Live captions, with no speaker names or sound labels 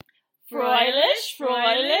Froilish,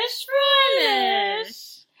 Froilish,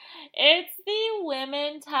 Froilish. It's the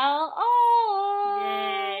Women Tell All.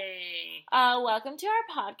 Yay. Welcome to our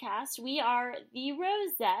podcast. We are the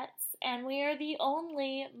Rosettes, and we are the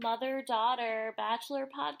only mother-daughter bachelor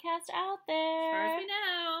podcast out there. As far as we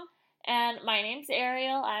know. And my name's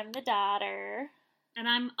Ariel. I'm the daughter. And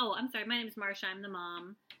I'm sorry, my name's Marsha. I'm the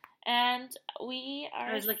mom. And we are...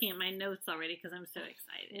 I was looking at my notes already because I'm so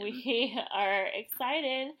excited. We are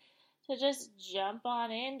excited to just jump on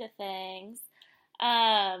into things.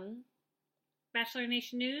 Bachelor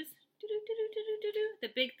Nation news. The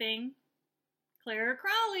big thing. Claire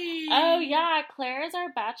Crawley. Oh, yeah. Claire is our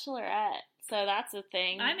bachelorette. So that's a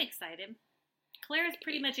thing. I'm excited. Claire is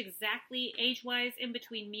pretty much exactly age-wise in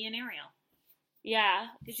between me and Ariel. Yeah.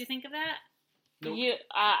 Did you think of that? Nope.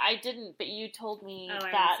 I didn't, but you told me I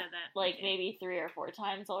already that, said that. like, Okay. maybe 3 or 4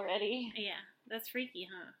 times already. Yeah, that's freaky,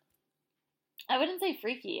 huh? I wouldn't say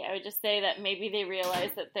freaky. I would just say that maybe they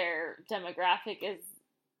realize that their demographic is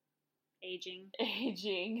Aging.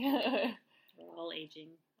 aging. We're all aging.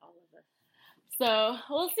 All of us. So,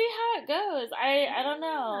 we'll see how it goes. I don't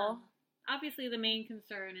know. Obviously, the main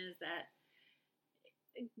concern is that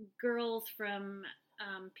girls from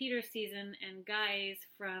Peter's season and guys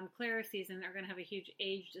from Claire's season are going to have a huge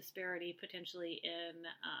age disparity potentially in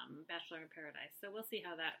Bachelor in Paradise. So we'll see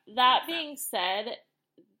how that That works being said,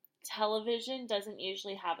 television doesn't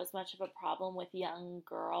usually have as much of a problem with young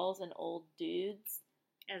girls and old dudes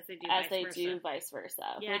out as they do vice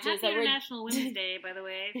versa. Yeah, which happy is a International Women's Day, by the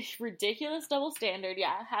way. ridiculous double standard.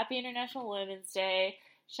 Yeah, happy International Women's Day.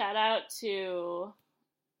 Shout out to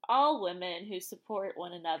all women who support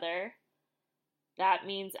one another. That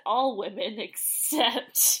means all women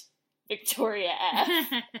except Victoria F.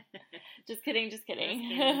 Just kidding. Just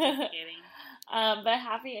kidding. But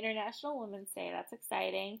happy International Women's Day. That's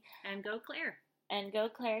exciting. And go Claire. And go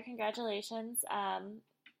Claire. Congratulations.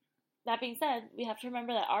 That being said, we have to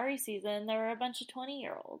remember that Ari season, there were a bunch of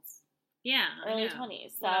 20-year-olds. Yeah, Early I know.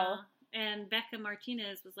 20s. So, Well, and Becca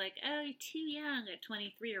Martinez was like, oh, you're too young at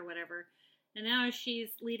 23 or whatever. And now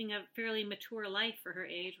she's leading a fairly mature life for her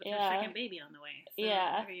age with her second baby on the way. So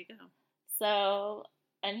Yeah. there you go. So,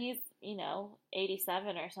 and he's,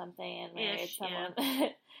 87 or something, and married someone,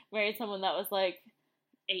 married someone that was like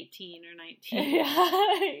 18 or 19.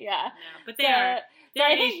 yeah. No, but So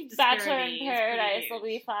I age think Bachelor disparity in is pretty Paradise will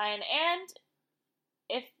huge. be fine. And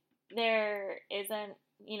if there isn't,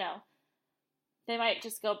 they might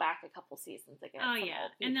just go back a couple seasons again. Oh, yeah.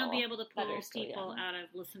 And they'll be able to that pull are still people young. out of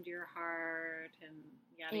Listen to Your Heart and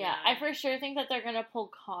yada Yeah, yada. I for sure think that they're going to pull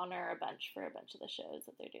Connor for a bunch of the shows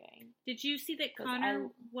that they're doing. Did you see that 'Cause Connor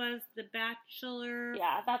was the Bachelor?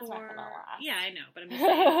 Yeah, that's not for... going to last. Yeah, I know, but I'm just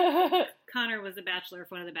saying. Connor was the Bachelor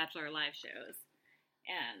for one of the Bachelor live shows.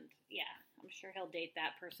 And, yeah, I'm sure he'll date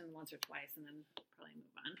that person once or twice and then probably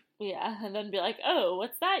move on. Yeah, and then be like, oh,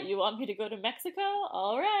 what's that? You want me to go to Mexico?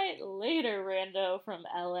 All right, later, rando from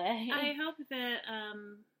LA. I hope that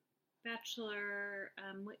Bachelor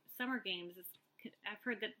Summer Games I've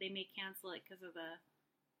heard that they may cancel it because of the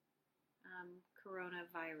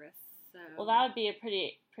coronavirus. So. Well, that would be a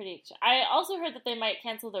pretty. I also heard that they might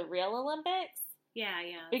cancel the real Olympics. Yeah.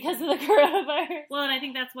 Because of the coronavirus. Well, and I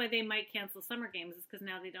think that's why they might cancel Summer Games is because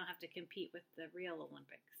now they don't have to compete with the real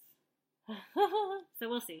Olympics. So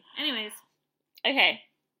we'll see. Anyways. Okay.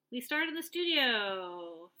 We start in the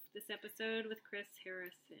studio this episode with Chris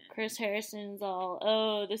Harrison. Chris Harrison's all,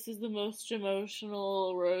 oh, this is the most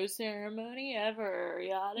emotional rose ceremony ever,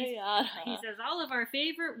 yada yada. He says, all of our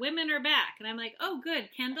favorite women are back. And I'm like, oh, good.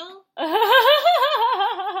 Kendall?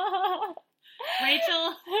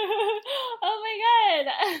 Rachel? Oh my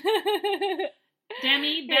god.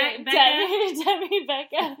 Demi? Becca? Demi,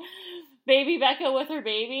 Becca. Baby Becca with her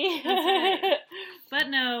baby. That's right. But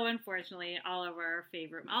no, unfortunately, all of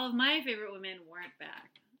my favorite women weren't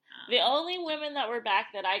back. The only women that were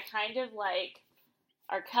back that I kind of like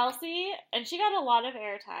are Kelsey, and she got a lot of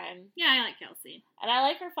airtime. Yeah, I like Kelsey. And I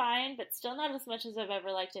like her fine, but still not as much as I've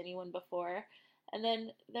ever liked anyone before. And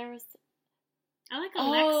then there was... I like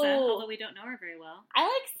Alexa, although we don't know her very well. I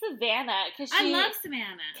like Savannah, because she I love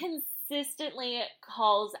Savannah. consistently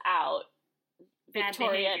calls out Bad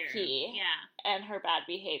Victoria behavior. P. Yeah. And her bad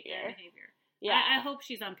behavior. Bad behavior. Yeah. I hope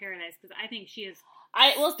she's on Paradise, because I think she is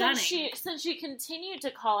stunning. Since she continued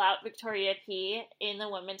to call out Victoria P in the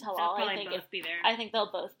Women Tell All, They'll probably both be there. I think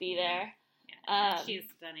they'll both be there. Yeah, she's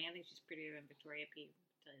stunning. I think she's prettier than Victoria P, to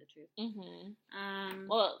tell you the truth. Mm-hmm.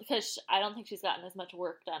 Well, because I don't think she's gotten as much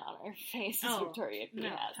work done on her face as Victoria P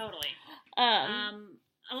has. Totally. I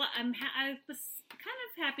was kind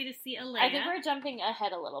of happy to see Alea. I think we're jumping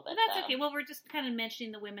ahead a little bit. But that's okay. Well, we're just kind of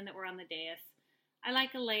mentioning the women that were on the dais. I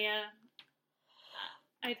like Alea.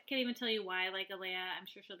 I can't even tell you why I like Alea. I'm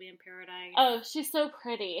sure she'll be in Paradise. Oh, she's so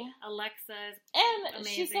pretty. Alexa is And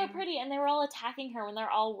amazing. she's so pretty, and they were all attacking her when they're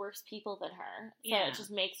all worse people than her. So Yeah. it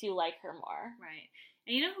just makes you like her more. Right.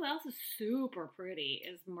 And you know who else is super pretty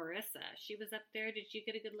is Marissa. She was up there. Did you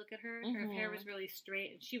get a good look at her? Her hair was really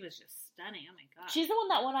straight, and she was just stunning. Oh, my God. She's the one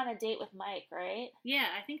that went on a date with Mike, right? Yeah,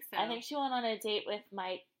 I think so. I think she went on a date with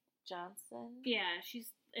Mike Johnson. Yeah,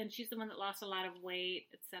 she's the one that lost a lot of weight,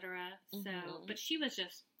 etc. So, but she was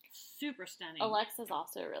just super stunning. Alexa's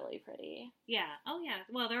also really pretty. Yeah. Oh, yeah.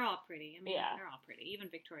 Well, they're all pretty. I mean, Yeah. they're all pretty. Even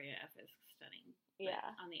Victoria F is stunning.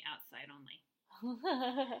 Yeah. On the outside only.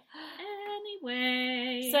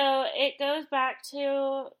 Anyway. So it goes back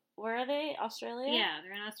to, where are they? Australia? Yeah,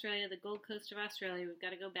 they're in Australia, the Gold Coast of Australia. We've got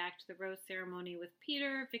to go back to the rose ceremony with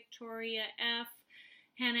Peter, Victoria F,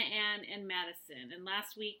 Hannah Ann, and Madison. And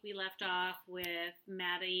last week we left off with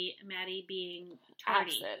Maddie being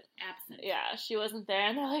tardy. Absent. Yeah, she wasn't there,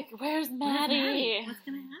 and they're like, where's Maddie? What's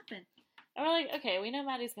going to happen? And we're like, okay, we know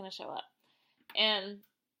Maddie's going to show up. And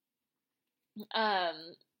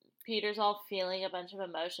Peter's all feeling a bunch of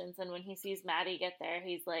emotions, and when he sees Maddie get there,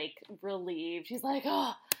 he's, like, relieved. He's like,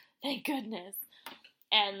 oh, thank goodness.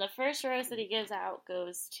 And the first rose that he gives out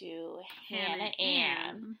goes to Hannah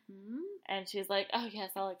Ann. Mm-hmm. And she's like, oh,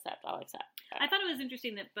 yes, I'll accept. I thought it was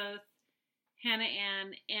interesting that both Hannah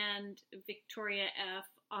Ann and Victoria F,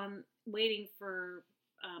 waiting for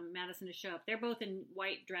Madison to show up, they're both in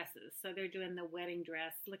white dresses, so they're doing the wedding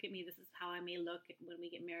dress, look at me, this is how I may look when we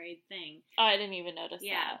get married thing. Oh, I didn't even notice that.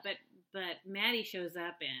 Yeah, but Maddie shows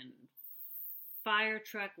up in fire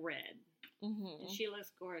truck red. Mm-hmm. And she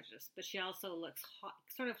looks gorgeous, but she also looks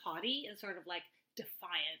sort of haughty and sort of like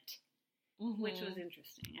defiant, which was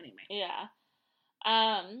interesting. Anyway. Yeah.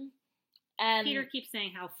 And Peter keeps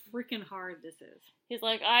saying how freaking hard this is. He's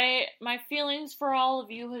like, my feelings for all of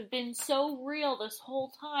you have been so real this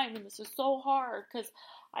whole time, and this is so hard, because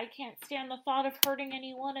I can't stand the thought of hurting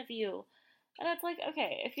any one of you. And it's like,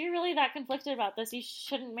 okay, if you're really that conflicted about this, you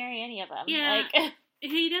shouldn't marry any of them. Yeah. Like,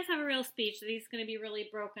 he does have a real speech that he's going to be really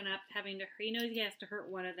broken up, he knows he has to hurt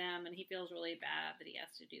one of them, and he feels really bad that he has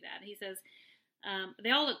to do that. He says, they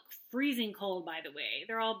all look freezing cold, by the way.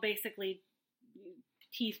 They're all basically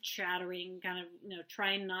teeth chattering, kind of,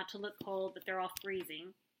 trying not to look cold, but they're all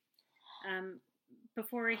freezing.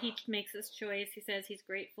 Before he makes his choice, he says he's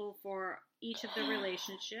grateful for each of the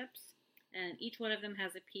relationships, and each one of them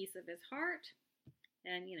has a piece of his heart,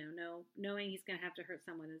 and, knowing he's going to have to hurt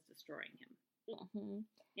someone is destroying him. Mm-hmm.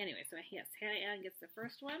 Anyway, so yes, Hannah Ann gets the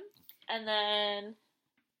first one. And then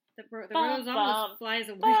the rose almost flies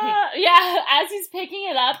away. Yeah, as he's picking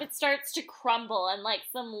it up, it starts to crumble and like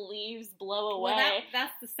some leaves blow away. Well,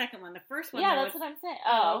 that's the second one. The first one. Yeah, that's what I'm saying.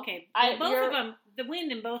 Oh, okay. Well, both of them, the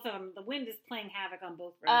wind in both of them, the wind is playing havoc on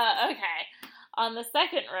both roses. Okay. On the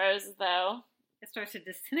second rose, though, it starts to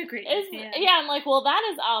disintegrate. Yeah, I'm like, well, that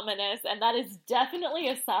is ominous, and that is definitely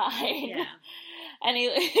a sign. Yeah. And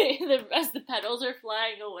as the petals are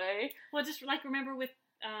flying away. Well, just like remember with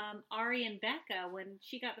Ari and Becca, when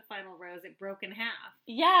she got the final rose, it broke in half.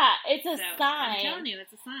 Yeah, it's a sign. I'm telling you,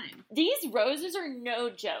 it's a sign. These roses are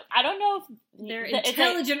no joke. I don't know if they're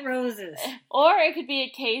intelligent roses. Or it could be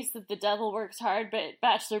a case that the devil works hard, but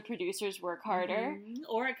Bachelor producers work harder. Mm-hmm.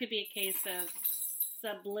 Or it could be a case of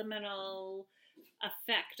subliminal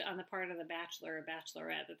effect on the part of the bachelor or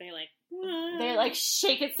bachelorette that they like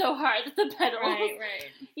shake it so hard that the petals. Right.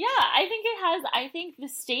 Yeah, I think the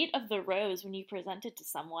state of the rose when you present it to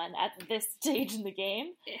someone at this stage in the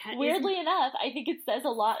game, weirdly enough, I think it says a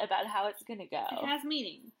lot about how it's gonna go. It has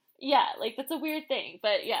meaning. Yeah, like that's a weird thing,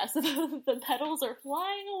 but yeah. So the petals are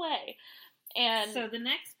flying away, and so the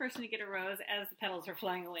next person to get a rose as the petals are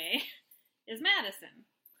flying away is Madison,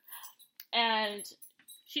 and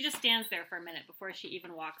she just stands there for a minute before she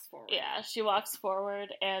even walks forward. Yeah, she walks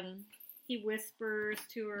forward, and he whispers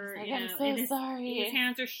to her, like, I'm so sorry. His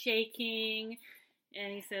hands are shaking,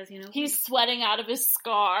 and he says, he's sweating out of his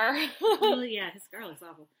scar. Well, yeah, his scar looks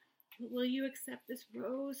awful. Will you accept this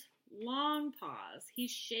rose? Long pause.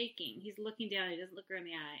 He's shaking. He's looking down. He doesn't look her in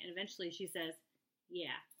the eye. And eventually she says, yeah.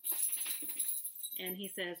 And he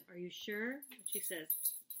says, are you sure? And she says,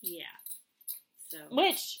 yeah. So.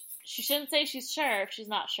 Which, she shouldn't say she's sure if she's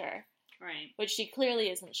not sure. Right. Which she clearly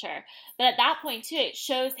isn't sure. But at that point, too, it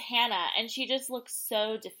shows Hannah, and she just looks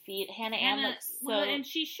so defeated. Hannah Ann looks so... Well, and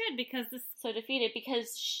she should, because this... So defeated,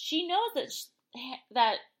 because she knows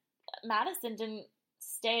that Madison didn't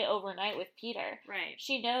stay overnight with Peter. Right.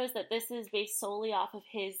 She knows that this is based solely off of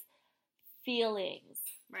his feelings.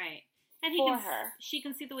 Right. And for her. She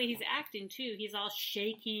can see the way he's acting too. He's all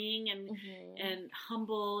shaking and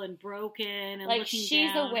humble and broken and like looking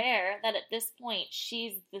she's down. aware that at this point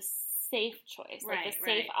she's the safe choice, like the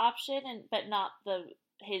safe option, but not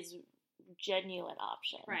his genuine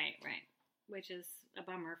option. Right. Which is a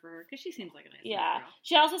bummer for her because she seems like a nice girl.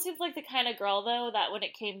 She also seems like the kind of girl though that when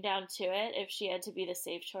it came down to it, if she had to be the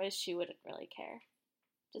safe choice, she wouldn't really care.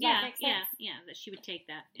 Does that make sense? Yeah, that she would take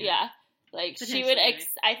that. Yeah. Like she would,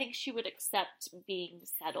 I think she would accept being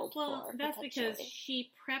settled for. Well, that's because she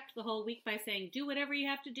prepped the whole week by saying, "Do whatever you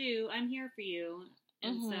have to do. I'm here for you."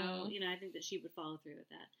 And so, I think that she would follow through with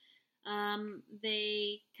that.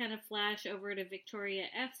 They kind of flash over to Victoria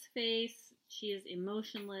F's face. She is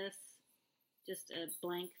emotionless, just a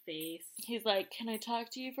blank face. He's like, "Can I talk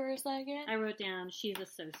to you for a second?" I wrote down, she's a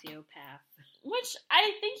sociopath. Which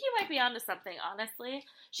I think he might be onto something, honestly.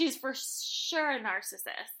 She's for sure a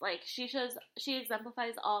narcissist. Like, she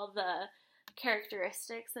exemplifies all the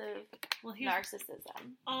characteristics of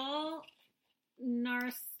narcissism. All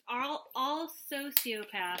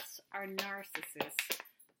sociopaths are narcissists,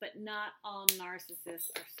 but not all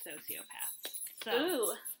narcissists are sociopaths. So,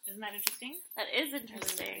 ooh. Isn't that interesting? That is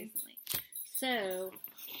interesting. So,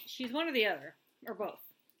 she's one or the other, or both.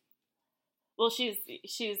 Well, she's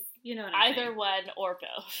what I'm either saying. one or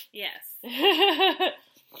both. Yes.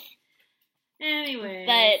 Anyway.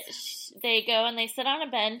 But they go and they sit on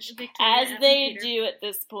a bench, as they do at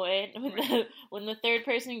this point. When the third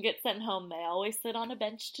person gets sent home, they always sit on a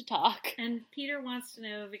bench to talk. And Peter wants to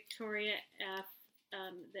know Victoria F.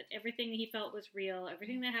 That everything he felt was real.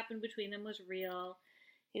 Everything that happened between them was real.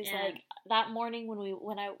 He's like, that morning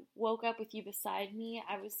when I woke up with you beside me,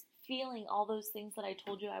 I was feeling all those things that I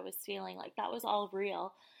told you I was feeling. Like, that was all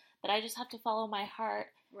real. But I just have to follow my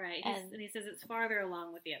heart. Right. And he says it's farther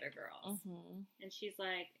along with the other girls. Mm-hmm. And she's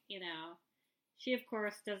like, she of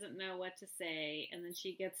course doesn't know what to say. And then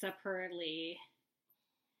she gets up hurriedly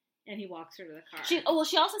and he walks her to the car. She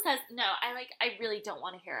also says, no, I really don't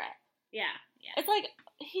want to hear it. Yeah. It's like,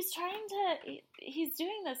 he's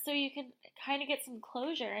doing this so you can kind of get some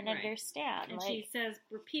closure and understand. And she says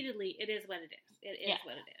repeatedly, it is what it is. It is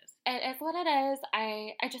what it is. It is what it is.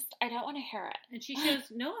 I don't want to hear it. And she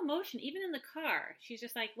shows no emotion, even in the car. She's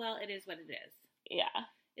just like, well, it is what it is. Yeah.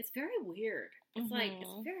 It's very weird. It's like,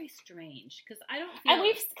 it's very strange. Because I don't feel...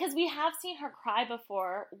 And we have seen her cry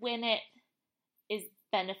before when it is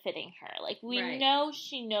benefiting her. Like, we know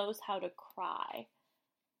she knows how to cry.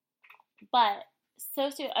 But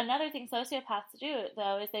another thing sociopaths do,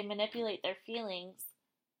 though, is they manipulate their feelings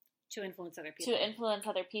to influence other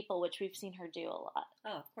people. Which we've seen her do a lot.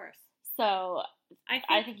 Oh, of course. So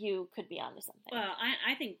I think you could be onto something. Well,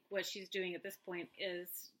 I think what she's doing at this point is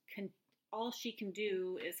all she can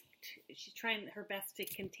do is she's trying her best to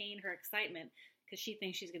contain her excitement because she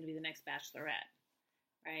thinks she's going to be the next Bachelorette.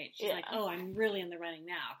 Right? She's like, oh, I'm really in the running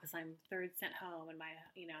now because I'm third sent home and my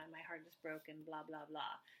heart is broken. Blah blah blah.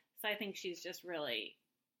 So I think she's just really,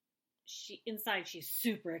 inside she's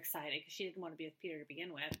super excited because she didn't want to be with Peter to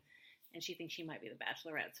begin with, and she thinks she might be the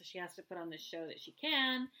Bachelorette. So she has to put on this show that she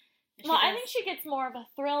can. I think she gets more of a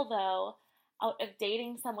thrill though out of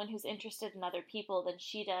dating someone who's interested in other people than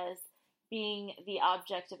she does being the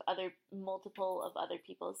object of multiple of other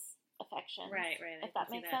people's affection. Right. If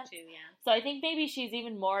that makes sense. Too, yeah. So I think maybe she's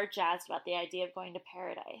even more jazzed about the idea of going to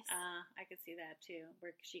paradise. I could see that too,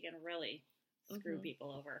 where she can really screw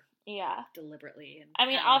people over. Yeah. Deliberately.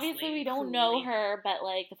 And obviously we don't know her, but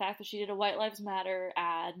like the fact that she did a White Lives Matter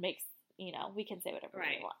ad makes, we can say whatever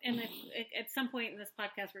we want. And at some point in this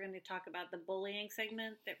podcast, we're going to talk about the bullying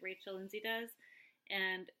segment that Rachel Lindsay does.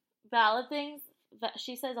 And valid things.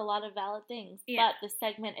 She says a lot of valid things, but the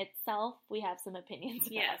segment itself, we have some opinions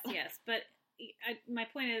about. Yes. But my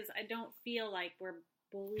point is, I don't feel like we're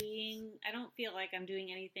bullying. I don't feel like I'm doing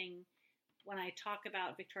anything when I talk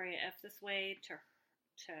about Victoria F this way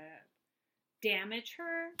to damage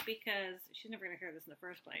her, because she's never going to hear this in the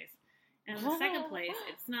first place. And in the second place,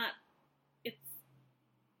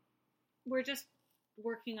 we're just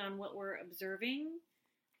working on what we're observing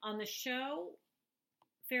on the show.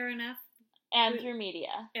 Fair enough. And through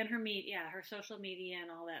media. And her media, her social media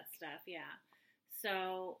and all that stuff, yeah.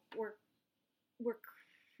 So we're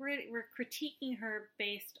critiquing her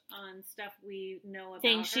based on stuff we know about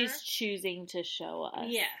things she's choosing to show us.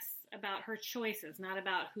 Yes, about her choices, not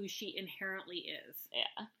about who she inherently is.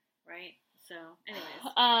 Yeah. Right? So,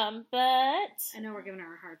 anyways. But I know we're giving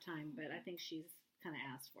her a hard time, but I think she's kind of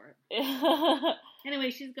asked for it. Anyway,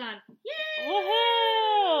 she's gone. Yay!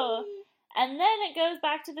 Woohoo! And then it goes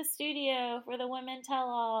back to the studio for the women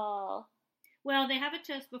tell-all. Well, they have a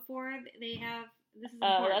toast before they have... This is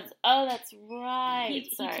important. That's right. He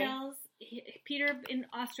tells Peter in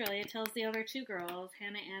Australia tells the other two girls,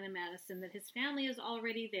 Hannah, Ann, and Madison, that his family is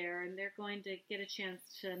already there and they're going to get a chance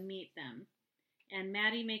to meet them. And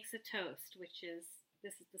Maddie makes a toast,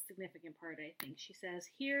 this is the significant part, I think. She says,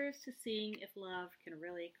 "Here's to seeing if love can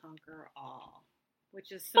really conquer all."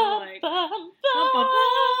 Which is so like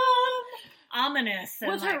ominous.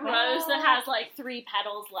 And with like, her rose that has like 3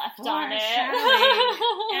 petals left on it.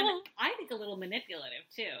 And I think a little manipulative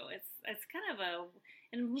too. It's kind of a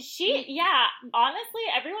honestly,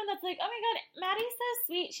 everyone that's like, oh my god, Maddie's so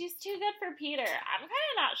sweet, she's too good for Peter, I'm kind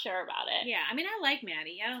of not sure about it. Yeah, I mean, I like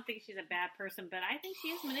Maddie. I don't think she's a bad person, but I think she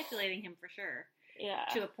is manipulating him for sure. Yeah.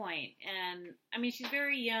 To a point. And I mean, she's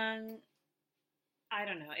very young. I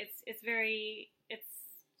don't know.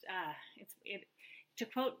 To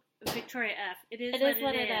quote Victoria F., it is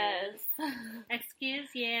what it is. Excuse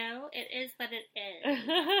you, it is what it is.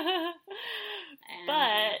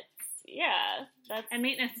 But yeah, that's. I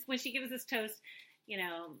mean, when she gives this toast,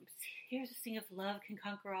 here's a thing of love can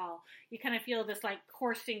conquer all. You kind of feel this like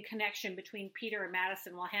coursing connection between Peter and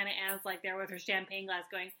Madison, while Hannah Ann's like there with her champagne glass,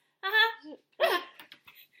 going,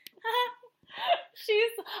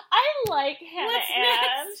 I like Hannah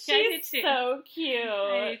Ann. She's so cute.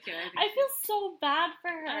 I do too. I feel so bad for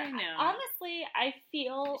her. I know. Honestly, I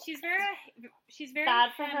feel she's very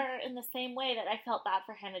bad for her in the same way that I felt bad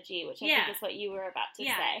for Hannah G, which I think is what you were about to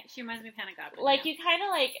say. She reminds me of Hannah Godwin. Like, you kind of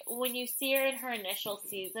like, when you see her in her initial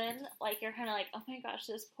season, like, you're kind of like, oh my gosh,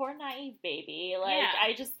 this poor naive baby.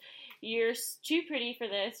 Like, you're too pretty for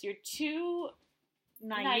this. You're too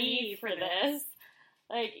naive for this.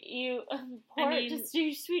 Like, you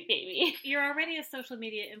sweet baby. You're already a social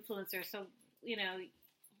media influencer, so,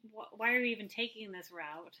 why are you even taking this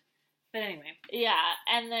route? But anyway. Yeah,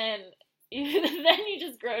 and then you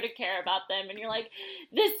just grow to care about them, and you're like,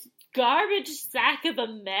 this garbage sack of a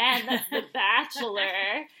man that's the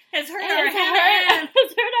Bachelor has hurt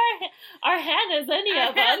our Hannahs, any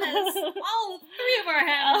of them. All 3 of our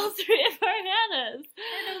Hannahs. All 3 of our Hannahs.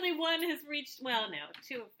 And only one has reached, well, no,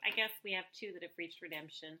 2, I guess we have 2 that have reached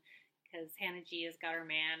redemption, because Hannah G has got her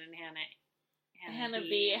man, and Hannah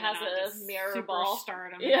B has a mirror ball.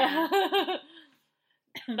 Stardom. Yeah.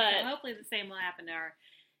 But so hopefully the same will happen to our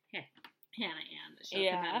Hannah Ann. That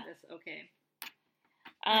she'll come out of this okay.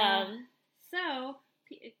 So,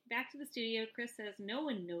 back to the studio. Chris says, no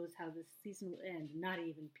one knows how this season will end, not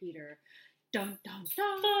even Peter. Dun, dun,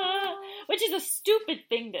 dun. Which is a stupid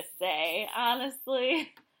thing to say,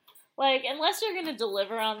 honestly. Like, unless you're going to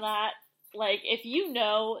deliver on that, like, if you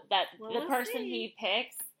know that the person he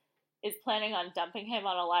picks is planning on dumping him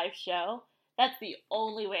on a live show, that's the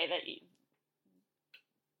only way that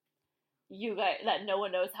you guys, that no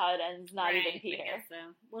one knows how it ends, not even Peter. I guess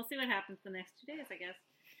so. We'll see what happens the next 2 days, I guess.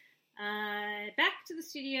 Back to the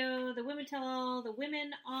studio. The women tell all. The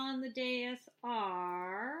women on the dais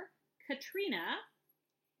are Katrina.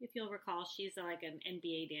 If you'll recall, she's like an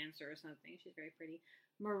NBA dancer or something. She's very pretty.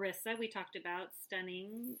 Marissa, we talked about,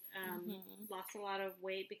 stunning. Lost a lot of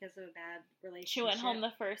weight because of a bad relationship. She went home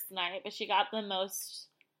the first night, but she got the most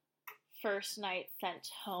first night sent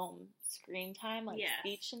home screen time, like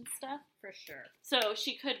speech and stuff. For sure. So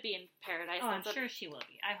she could be in paradise. Oh, I'm sure she will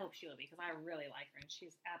be. I hope she will be, because I really like her, and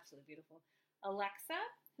she's absolutely beautiful. Alexa,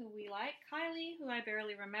 who we like. Kylie, who I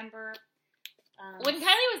barely remember. When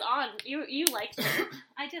Kylie was on, you liked her.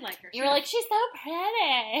 I did like her. You were like, she's so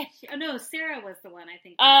pretty. No, Sarah was the one, I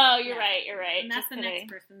think. Oh, you're right. And that's the next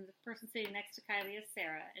person. The person sitting next to Kylie is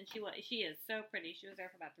Sarah, and she is so pretty. She was there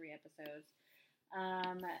for about 3 episodes.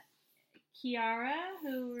 Kiara,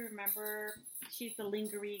 who, remember, she's the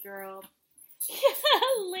lingerie girl. They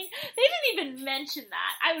didn't even mention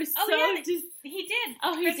that. I was he did.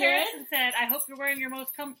 Oh, he Chris did? Harrison said, I hope you're wearing your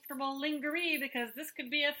most comfortable lingerie, because this could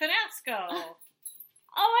be a fiasco.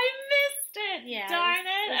 Oh, I missed it. Yeah, darn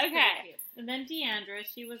it. Okay. And then Deandra,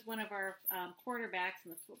 she was one of our quarterbacks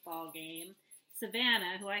in the football game.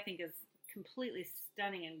 Savannah, who I think is completely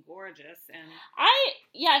stunning and gorgeous,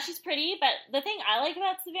 and she's pretty, but the thing I like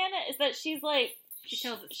about Savannah is that she's like, she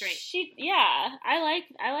tells it straight. I like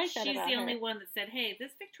that she's about her. She's the only one that said, hey,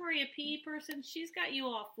 this Victoria P person, she's got you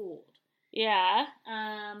all fooled. Yeah.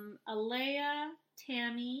 Alea,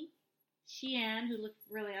 Tammy, Sheehan, who looked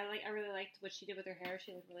really, I really liked what she did with her hair.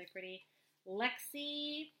 She looked really pretty.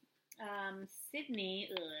 Lexi, Sydney,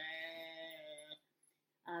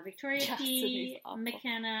 Victoria P,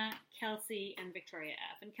 McKenna, Kelsey, and Victoria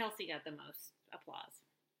F. And Kelsey got the most applause.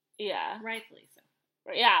 Yeah. Rightfully so.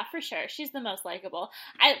 Yeah, for sure. She's the most likable.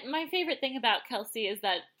 My favorite thing about Kelsey is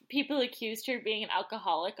that people accused her of being an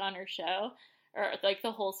alcoholic on her show, or like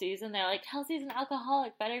the whole season, they're like, Kelsey's an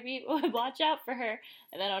alcoholic, better be watch out for her.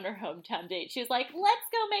 And then on her hometown date, she was like, let's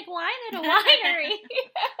go make wine at a winery.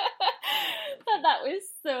 Thought that was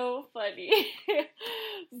so funny.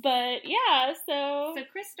 But yeah, so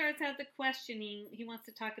Chris starts out the questioning. He wants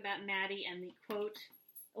to talk about Maddie and the quote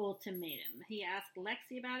ultimatum. He asked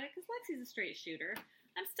Lexi about it because Lexi's a straight shooter.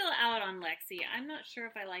 I'm still out on Lexi. I'm not sure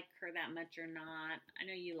if I like her that much or not. I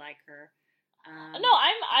know you like her. No,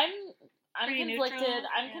 I'm pretty conflicted. neutral,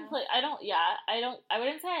 I'm I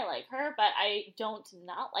wouldn't say I like her, but I don't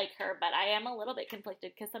not like her, but I am a little bit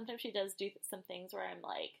conflicted because sometimes she does do some things where I'm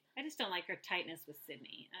like, I just don't like her tightness with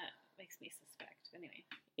Sydney. Makes me suspect. Anyway.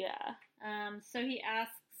 yeah. So he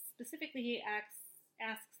asks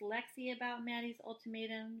Lexi about Maddie's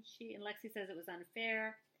ultimatum. And Lexi says it was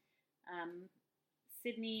unfair.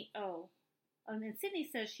 And then Sydney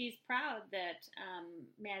says she's proud that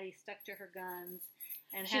Maddie stuck to her guns.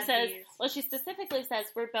 And She says, she specifically says,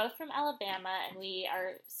 we're both from Alabama and we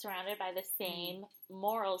are surrounded by the same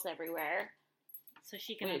morals everywhere. So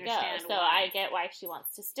she can understand. So I get why she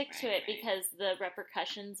wants to stick to it, right. because the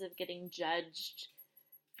repercussions of getting judged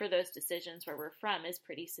for those decisions where we're from is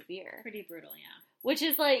pretty severe. Pretty brutal, yeah. Which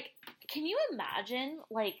is like, can you imagine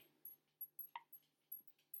that?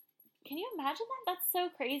 That's so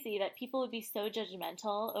crazy that people would be so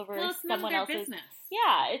judgmental over someone else's business.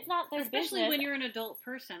 Yeah, it's not their business. Especially when you're an adult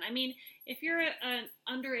person. I mean, if you're an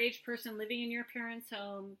underage person living in your parents'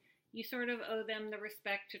 home, you sort of owe them the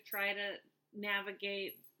respect to try to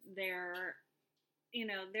navigate their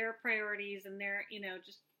priorities and their,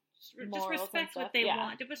 just respect what they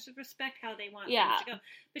want. Just respect how they want things to go.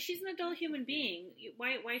 But she's an adult human being.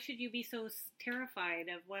 Why should you be so terrified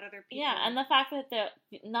of what other people? Yeah, and the fact that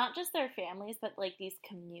not just their families, but like these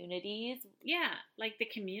communities. Yeah, like the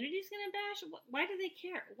community's gonna bash. Why do they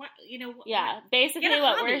care? Basically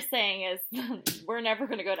what we're saying is we're never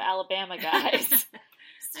gonna go to Alabama, guys.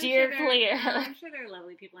 Steer clear. I'm sure there are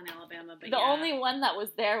lovely people in Alabama, but the only one that was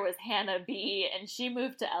there was Hannah B, and she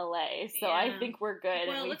moved to LA, so I think we're good.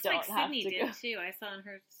 Well, and it we looks don't like have Sydney to did go. too. I saw on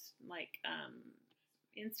her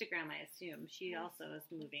Instagram, I assume she also is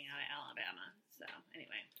moving out of Alabama. So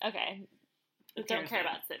anyway, okay, don't care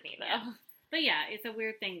about Sydney though. Yeah. But yeah, it's a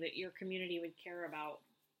weird thing that your community would care about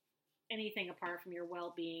anything apart from your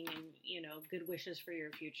well-being and good wishes for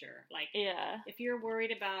your future. Like, if you're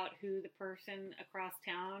worried about who the person across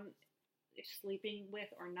town is sleeping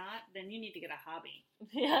with or not, then you need to get a hobby.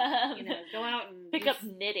 Yeah, go out and pick up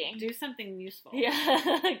knitting, do something useful.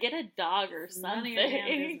 Yeah, get a dog or something. None of your damn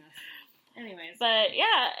business. Anyways, but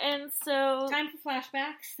yeah, and so time for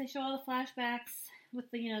flashbacks. They show all the flashbacks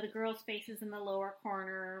with the girls' faces in the lower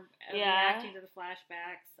corner, reacting to the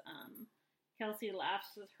flashbacks. Kelsey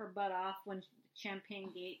laughs her butt off when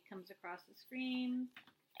Champagne Gate comes across the screen.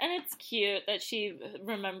 And it's cute that she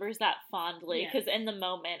remembers that fondly, because in the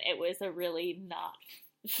moment it was a really not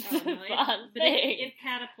fun thing. It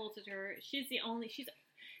catapulted her. She's the only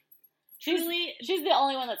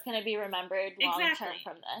one that's going to be remembered long term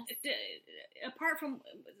from this. Apart from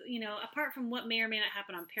what may or may not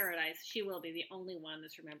happen on Paradise, she will be the only one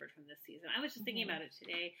that's remembered from this season. I was just thinking about it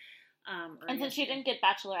today. And since she didn't get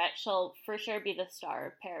Bachelorette, she'll for sure be the star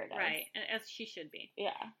of Paradise. Right, as she should be.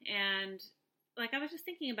 Yeah. And, I was just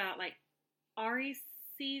thinking about, Ari's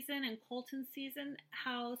season and Colton's season,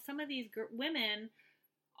 how some of these women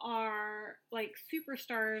are,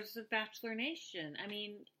 superstars of Bachelor Nation. I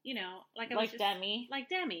mean, Demi. Like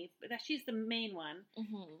Demi, but she's the main one.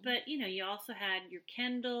 Mm-hmm. But, you also had your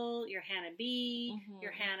Kendall, your Hannah B,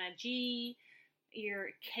 your Hannah G, your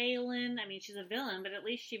Kaylin. I mean, she's a villain, but at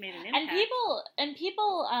least she made an impact. And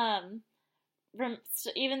people,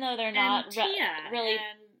 even though they're not Tia really,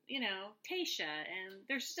 and Tayshia, and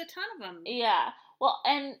there's just a ton of them. Yeah. Well,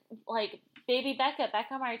 and baby Becca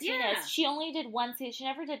Martinez, Yeah. she only did one season. She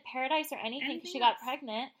never did Paradise or anything because she got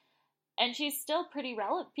pregnant. And she's still pretty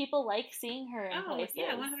relevant. People like seeing her in places.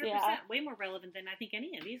 Yeah, 100%. Way more relevant than I think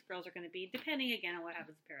any of these girls are going to be, depending, again, on what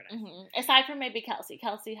happens in Paradise. Mm-hmm. Aside from maybe Kelsey.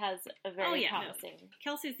 Kelsey has a very promising... No.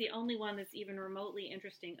 Kelsey's the only one that's even remotely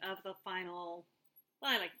interesting of the final...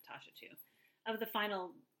 Well, I like Natasha, too. Of the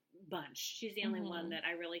final bunch. She's the only one that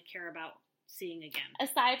I really care about seeing again.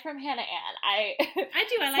 Aside from Hannah Ann, I like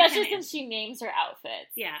especially Hannah since she names her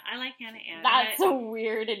outfits. Yeah, I like Hannah Ann. That's so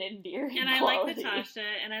weird and endearing. And I like Natasha,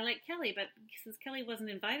 and I like Kelly, but since Kelly wasn't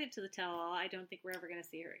invited to the tell-all, I don't think we're ever going to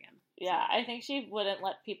see her again. Yeah, I think she wouldn't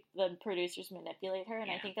let the producers manipulate her,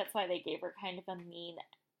 and I think that's why they gave her kind of a mean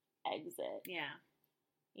exit. Yeah.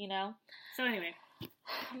 So anyway.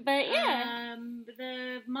 But yeah.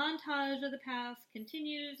 The montage of the past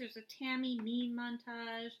continues. There's a Tammy mean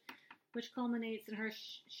montage. which culminates in her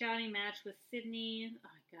shouting match with Sydney. Oh,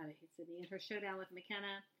 God, I hate Sydney. In her showdown with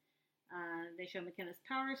McKenna. They show McKenna's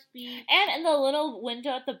power speech. And in the little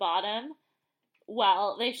window at the bottom,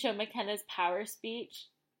 while they show McKenna's power speech,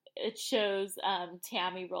 it shows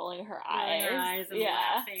Tammy rolling her eyes. Rolling her eyes and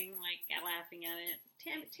laughing at it.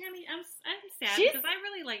 Tammy, I'm sad because I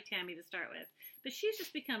really like Tammy to start with, but she's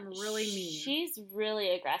just become really mean. She's really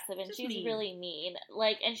aggressive and she's mean. Really mean.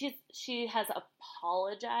 Like, and she has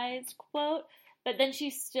apologized, quote, but then she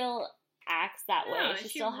still acts that way. She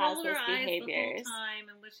still has those behaviors. The whole time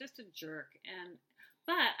and was just a jerk.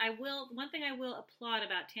 But one thing I will applaud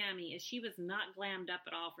about Tammy is she was not glammed up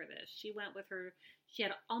at all for this. She went with she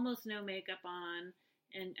had almost no makeup on,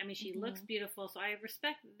 and I mean, she looks beautiful, so I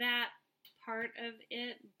respect that part of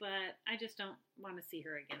it, but I just don't want to see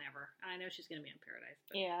her again ever. I know she's going to be in Paradise,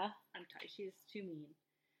 but yeah, I'm tired. She's too mean.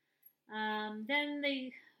 Then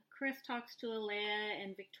Chris talks to Alea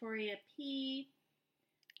and Victoria P.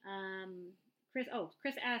 Chris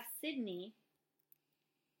asks Sydney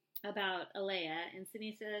about Alea, and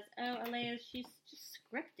Sydney says, "Oh, Alea, she's just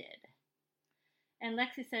scripted." And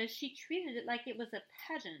Lexi says she treated it like it was a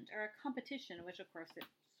pageant or a competition, which of course it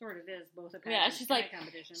sort of is, both a pageant she's and like, a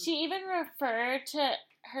competition. She even referred to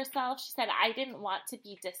herself, she said, "I didn't want to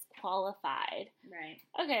be disqualified." Right.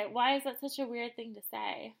 Okay, why is that such a weird thing to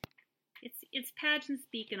say? It's pageant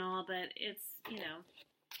speak and all, but it's,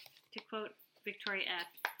 to quote Victoria F.,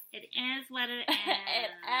 it is what it is.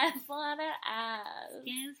 It is what it is.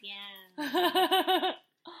 Yes, yeah.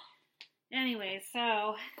 Anyway,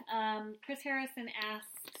 so Chris Harrison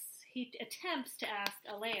attempts to ask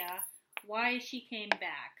Alea why she came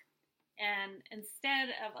back. And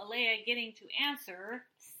instead of Alea getting to answer,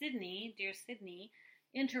 dear Sydney,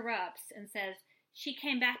 interrupts and says, she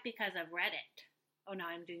came back because of Reddit. Oh, no,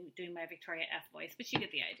 I'm doing my Victoria F voice, but you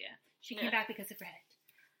get the idea. She came back because of Reddit,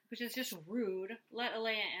 which is just rude. Let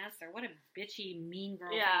Alea answer. What a bitchy, mean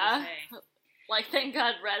girl thing to say. Like, thank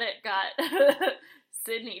God Reddit got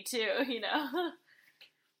Sydney, too,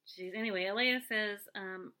 Jeez, anyway, Alea says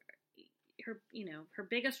her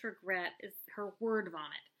biggest regret is her word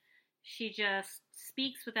vomit. She just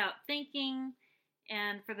speaks without thinking.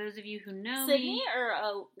 And for those of you who know Sydney me... or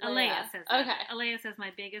Alea says that. Okay. Alea says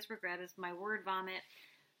my biggest regret is my word vomit.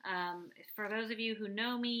 For those of you who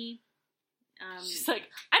know me... she's like,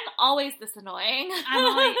 I'm always this annoying. I'm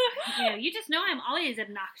always, you just know I'm always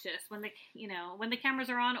obnoxious when the cameras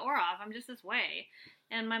are on or off. I'm just this way.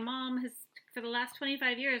 And my mom has, for the last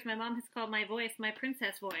 25 years, my mom has called my voice my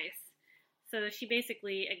princess voice. So she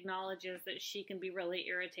basically acknowledges that she can be really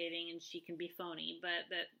irritating and she can be phony, but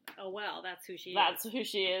that's who she is. That's who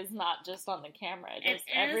she is, not just on the camera, just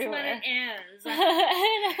everywhere. What it is. It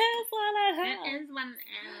is what it is. It is what it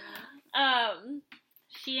is.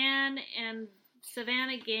 Sheann and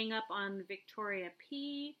Savannah gang up on Victoria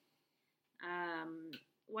P.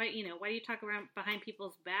 Why do you talk around behind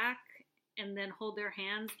people's back and then hold their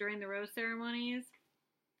hands during the rose ceremonies?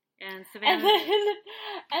 And Savannah...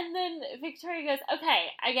 And then Victoria goes,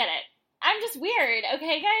 okay, I get it. I'm just weird,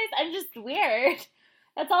 okay, guys? I'm just weird.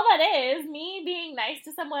 That's all that is. Me being nice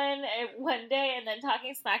to someone one day and then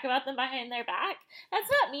talking smack about them behind their back. That's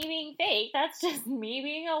not me being fake. That's just me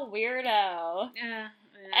being a weirdo. Yeah.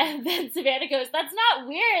 And then Savannah goes, that's not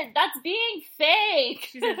weird. That's being fake.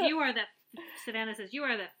 She says, Savannah says, you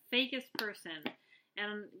are the fakest person.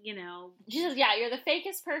 And, she says, yeah, you're the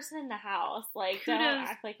fakest person in the house. Like, don't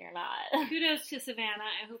act like you're not. Kudos to Savannah.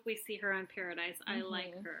 I hope we see her on Paradise. I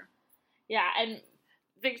like her. Yeah, and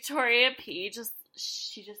Victoria P.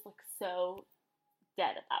 she just looks so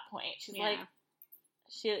dead at that point. She's like,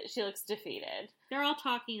 she looks defeated. They're all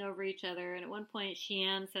talking over each other, and at one point,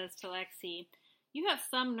 Sheann says to Lexi, you have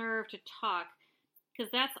some nerve to talk, because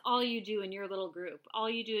that's all you do in your little group. All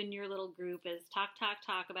you do in your little group is talk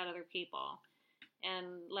about other people. And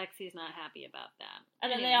Lexi's not happy about that.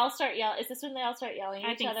 And then they all start yelling. Is this when they all start yelling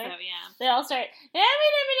at each other? I think so, yeah. They all start...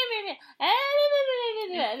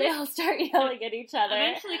 They all start yelling at each other.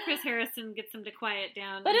 Eventually Chris Harrison gets them to quiet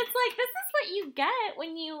down. But it's like, this is what you get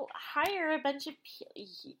when you hire a bunch of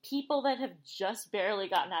people that have just barely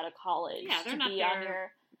gotten out of college. Yeah, they're not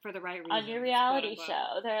there for the right reason. On your reality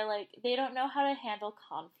show. They're like, they don't know how to handle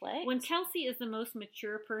conflict. When Kelsey is the most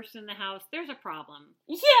mature person in the house, there's a problem.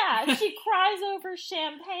 Yeah, she cries over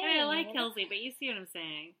champagne. I like Kelsey, but you see what I'm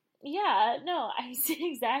saying. Yeah, no, I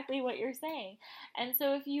see exactly what you're saying. And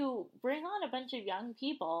so if you bring on a bunch of young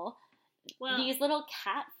people, these little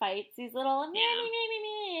cat fights, these little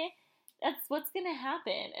me, that's what's gonna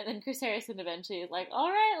happen? And then Chris Harrison eventually is like, all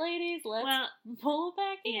right, ladies, let's pull it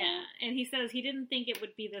back in. Yeah, and he says he didn't think it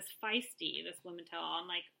would be this feisty, this women tell all. I'm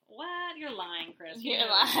like, what? You're lying, Chris. You're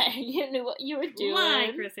lying. You knew what you were doing.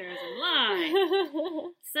 Lie, Chris Harrison,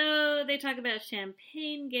 lie. So they talk about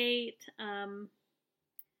Champagne Gate.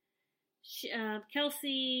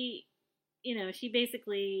 Kelsey, she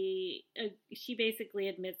basically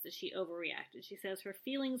admits that she overreacted. She says her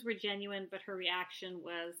feelings were genuine, but her reaction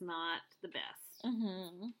was not the best.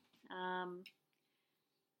 Mm-hmm.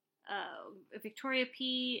 Victoria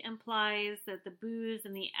P implies that the booze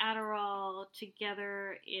and the Adderall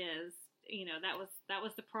together is, that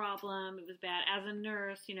was the problem. It was bad. As a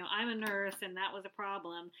nurse, I'm a nurse, and that was a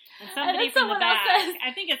problem. And somebody from the back, says,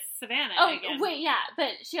 I think it's Savannah. Oh, again. wait, yeah,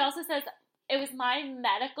 but she also says it was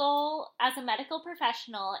as a medical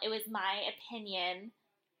professional, it was my opinion.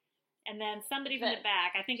 And then somebody from the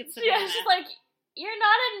back, I think it's Savannah. Yeah, she's like, you're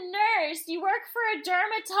not a nurse. You work for a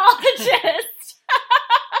dermatologist.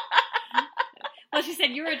 Well, she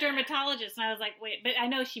said, you're a dermatologist. And I was like, wait, but I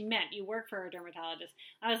know she meant you work for a dermatologist.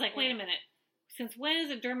 I was like, wait a minute. Since when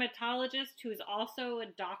is a dermatologist who is also a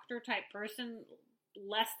doctor type person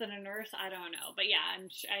less than a nurse? I don't know. But yeah,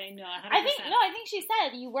 I know 100%. I think she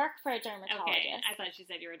said you work for a dermatologist. Okay, I thought she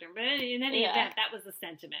said you're a dermatologist. But in any event, that was the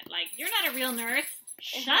sentiment. Like, you're not a real nurse.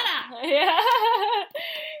 Shut up. Yeah.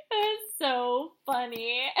 It's so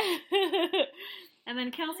funny. And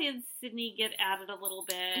then Kelsey and Sydney get at it a little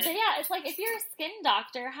bit. But yeah, it's like, if you're a skin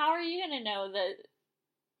doctor, how are you going to know that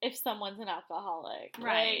if someone's an alcoholic?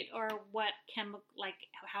 Right. Or what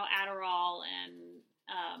how Adderall and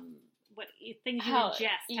what things you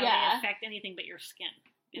ingest, how they affect anything but your skin.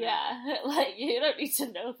 Yeah, like, you don't need to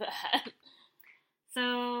know that.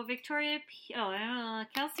 So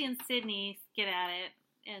Kelsey and Sydney get at it,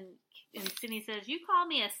 and Sydney says, you call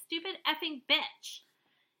me a stupid effing bitch.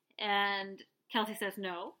 And Kelsey says,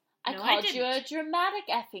 no. I called you a dramatic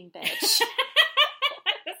effing bitch.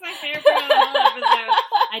 That's my favorite part of the whole episode.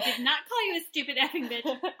 I did not call you a stupid effing bitch.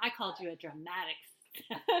 I called you a dramatic.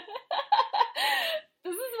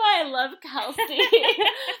 This is why I love Kelsey.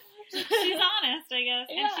 She's honest, I guess.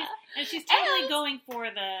 Yeah. And she's totally going for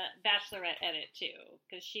the Bachelorette edit, too.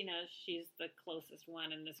 Because she knows she's the closest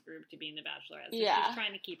one in this group to being the Bachelorette. So she's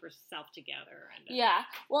trying to keep herself together. And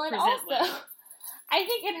well, and also, I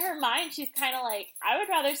think in her mind, she's kind of like, I would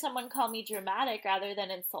rather someone call me dramatic rather than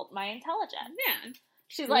insult my intelligence. Yeah.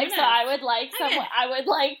 She's like, so I would like her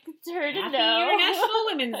to know. Happy International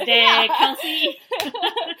Women's Day, Kelsey.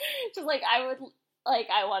 She's like, I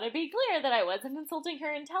want to be clear that I wasn't insulting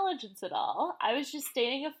her intelligence at all. I was just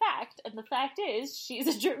stating a fact, and the fact is, she's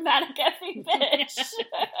a dramatic effing bitch.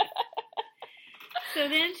 So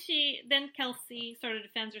then Kelsey sort of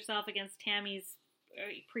defends herself against Tammy's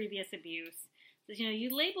previous abuse. Says, you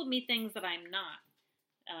labeled me things that I'm not,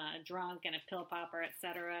 drunk and a pill popper,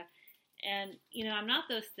 etc. And, I'm not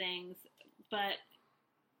those things, but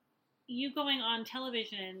you going on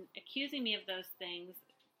television and accusing me of those things,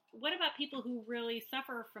 what about people who really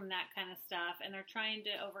suffer from that kind of stuff and they're trying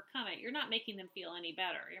to overcome it? You're not making them feel any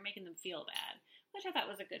better. You're making them feel bad, which I thought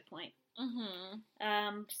was a good point.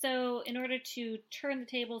 Mm-hmm. So in order to turn the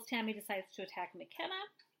tables, Tammy decides to attack McKenna.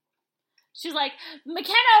 She's like,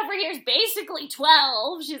 McKenna over here is basically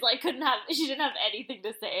 12. She's like, she didn't have anything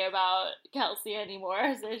to say about Kelsey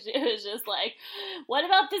anymore. So she was just like, what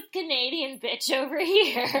about this Canadian bitch over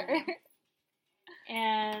here?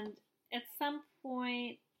 And at some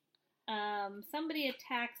point, somebody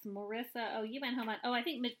attacks Marissa. Oh, you went home on... Oh, I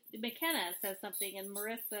think McKenna says something, and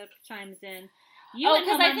Marissa chimes in. You went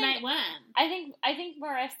home on night one. I think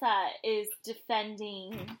Marissa is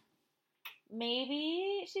defending...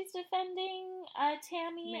 Maybe she's defending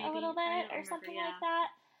Tammy a little bit or something like that.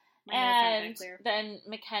 And then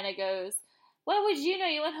McKenna goes, what would you know?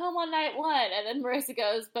 You went home on night one. And then Marissa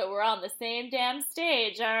goes, but we're on the same damn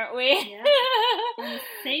stage, aren't we? Yeah. On the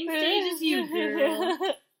same stage as you, girl.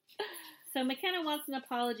 So McKenna wants an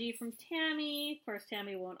apology from Tammy. Of course,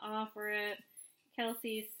 Tammy won't offer it.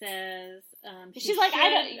 Kelsey says she's like, I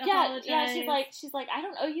don't. Yeah. She's like, I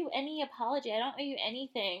don't owe you any apology. I don't owe you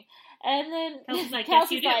anything. And then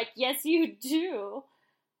Kelsey's like, yes, you do.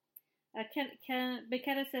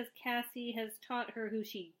 McKenna says Cassie has taught her who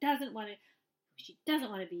she doesn't want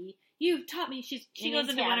to be. You've taught me. She goes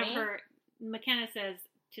into one of her. McKenna says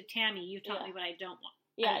to Tammy, "You've taught me what I don't want."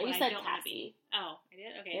 Yeah, you said Cassie. Oh, I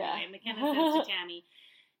did. Okay. Yeah. Anyway, McKenna says to Tammy,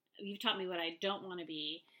 "You've taught me what I don't want to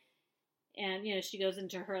be." And, she goes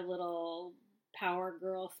into her little power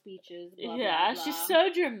girl speeches. Blah, blah, blah. She's so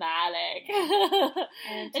dramatic.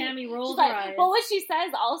 And Tammy rolls her eyes. But what she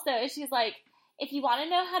says also is she's like, if you want to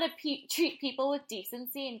know how to treat people with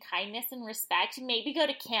decency and kindness and respect, maybe go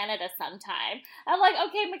to Canada sometime. I'm like,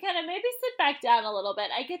 okay, McKenna, maybe sit back down a little bit.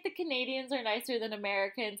 I get the Canadians are nicer than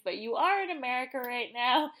Americans, but you are in America right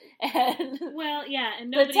now, and well, yeah,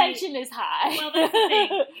 and the tension is high. Well, that's the thing.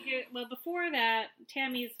 Well, before that,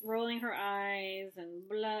 Tammy's rolling her eyes and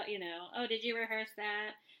blah, oh, did you rehearse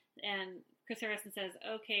that? And Chris Harrison says,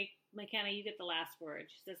 okay, McKenna, you get the last word.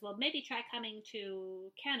 She says, well, maybe try coming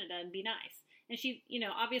to Canada and be nice. And she,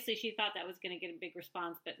 obviously she thought that was going to get a big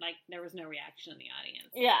response, but, like, there was no reaction in the audience.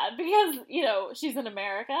 Yeah, because, she's in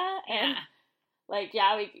America, and,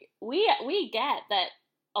 we get that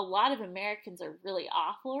a lot of Americans are really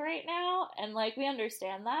awful right now, and, like, we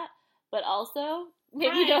understand that, but also,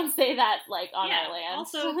 maybe don't say that, like, on our land.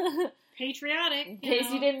 Also, patriotic. In case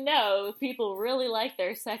you didn't know, people really like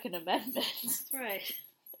their Second Amendment. That's right.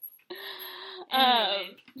 Oh,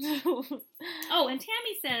 and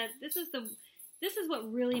Tammy said, this is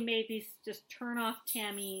what really made me just turn off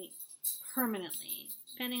Tammy permanently.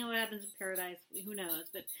 Depending on what happens in Paradise, who knows.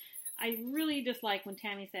 But I really dislike when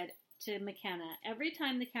Tammy said to McKenna, every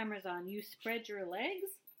time the camera's on, you spread your legs.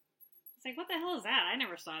 It's like, what the hell is that? I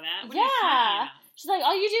never saw that. What are you talking about? She's like,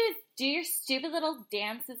 all you do is do your stupid little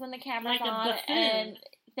dances when the camera's like on, and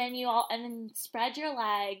then spread your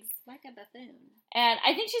legs. Like a buffoon. And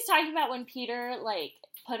I think she's talking about when Peter, like,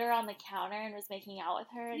 put her on the counter and was making out with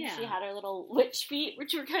her, and she had her little witch feet,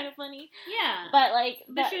 which were kind of funny. Yeah. But, like...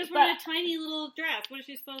 But she was wearing a tiny little dress. What is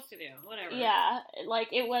she supposed to do? Whatever. Yeah. Like,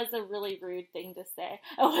 it was a really rude thing to say.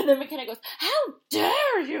 Oh, and then McKenna goes, how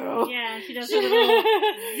dare you! Yeah, she does a little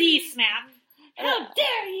Z-snap. How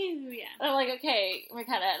dare you! Yeah. I'm like, okay,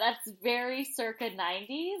 McKenna, that's very circa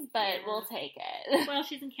 90s, but we'll take it. Well,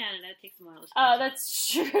 she's in Canada. It takes a while to catch up.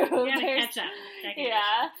 That's true. You gotta catch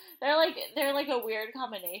up. They're like a weird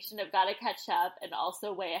combination of gotta catch up and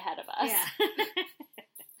also way ahead of us. Yeah.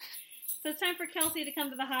 So it's time for Kelsey to come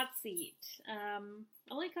to the hot seat.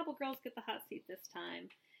 Only a couple girls get the hot seat this time.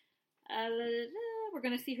 We're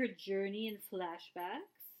going to see her journey in flashbacks.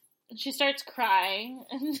 She starts crying.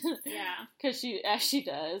 Yeah. Because as she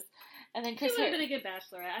does. And then Chris... She would have been a good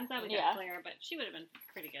bachelorette. I'm glad we got Claire, but she would have been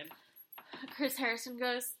pretty good. Chris Harrison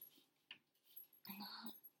goes,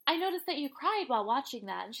 I noticed that you cried while watching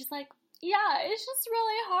that. And she's like, yeah, it's just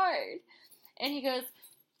really hard. And he goes,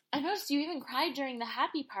 I noticed you even cried during the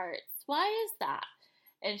happy parts. Why is that?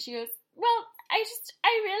 And she goes, well, I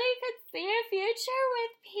really could see a future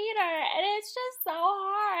with Peter, and it's just so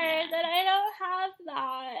hard that I don't have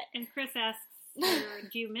that. And Chris asks her,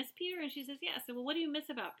 do you miss Peter? And she says, yes. So, well, what do you miss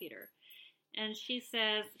about Peter? And she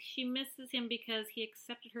says she misses him because he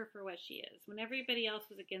accepted her for what she is. When everybody else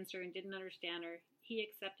was against her and didn't understand her, he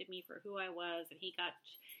accepted me for who I was, and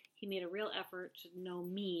he made a real effort to know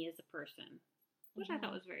me as a person, which I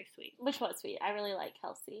thought was very sweet. Which was sweet. I really like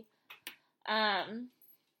Kelsey.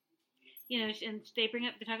 And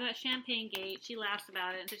they talk about Champagne Gate. She laughs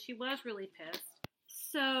about it and says she was really pissed.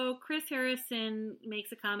 So Chris Harrison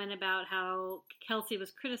makes a comment about how Kelsey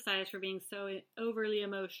was criticized for being so overly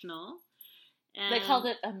emotional. And they called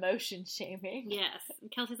it emotion shaming. Yes. And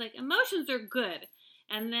Kelsey's like, emotions are good.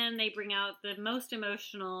 And then they bring out the most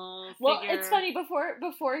emotional figure. Well, it's funny,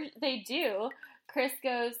 before they do, Chris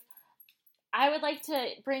goes, I would like to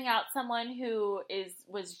bring out someone who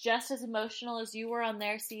was just as emotional as you were on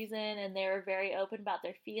their season, and they were very open about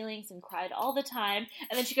their feelings and cried all the time.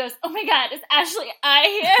 And then she goes, oh my god, is Ashley I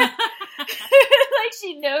here? Like,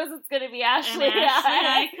 she knows it's going to be Ashley and Ashley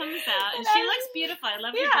I comes out, and she looks beautiful. I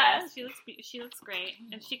love her dress. She looks great.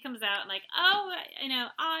 And she comes out and like, oh,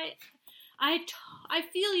 I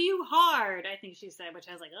feel you hard, I think she said, which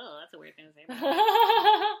I was like, oh, that's a weird thing to say.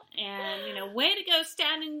 And, way to go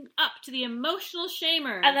standing up to the emotional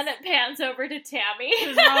shamers. And then it pans over to Tammy.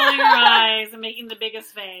 Who's rolling her eyes and making the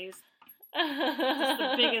biggest face. Just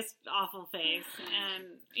the biggest awful face. And,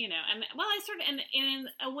 and in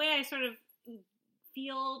a way I sort of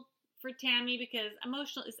feel for Tammy, because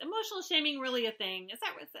is emotional shaming really a thing? Is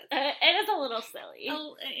that what it says? It is a little silly.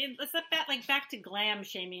 Oh, it's back to glam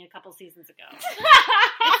shaming a couple seasons ago. It's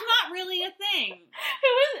not really a thing.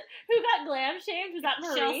 Who got glam shamed? Was that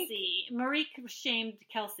Marie? Chelsea. Marie shamed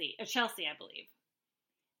Chelsea, I believe,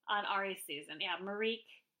 on Ari's season. Yeah, Marie.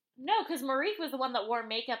 No, because Marie was the one that wore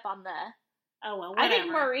makeup on the... Oh, well, whatever. I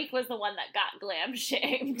think Marique was the one that got glam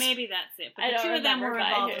shamed. Maybe that's it. But the two of them were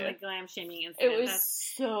involved in the glam shaming incident. It was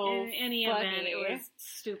so in any funny. event, it was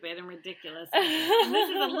stupid and ridiculous. And this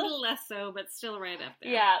is a little less so, but still right up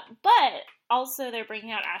there. Yeah, but also they're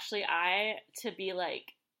bringing out Ashley I to be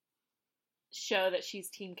like, show that she's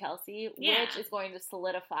Team Kelsey, which is going to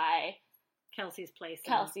solidify Kelsey's place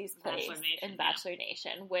in Bachelor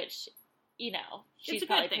Nation, which... you know, It's she's a good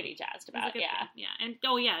probably thing. pretty jazzed It's a about. good Yeah. thing. Yeah. And,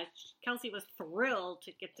 oh, yeah, Kelsey was thrilled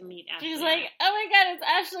to get to meet Ashley. She's like, oh my god, it's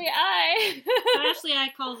Ashley I. So Ashley I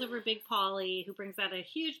calls over Big Polly, who brings out a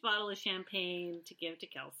huge bottle of champagne to give to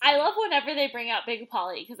Kelsey. I love whenever they bring out Big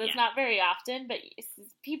Polly, because it's Yeah. not very often, but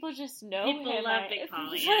people just know People him. love Big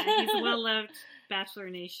Polly. Yeah. He's a well-loved Bachelor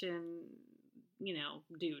Nation, you know,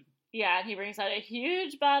 dude. Yeah, and he brings out a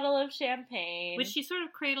huge bottle of champagne. Which she sort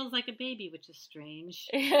of cradles like a baby, which is strange.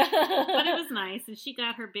 But But it was nice, and she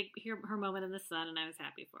got her her moment in the sun, and I was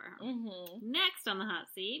happy for her. Mm-hmm. Next on the hot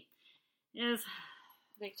seat is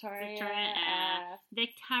Victoria F.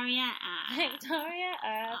 Victoria F. Victoria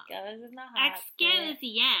F goes in the hot Excuse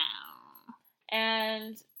seat. you.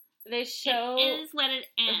 And they show... It is what it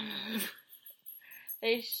is.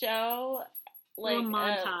 They show... like Little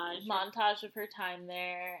montage. a montage of her time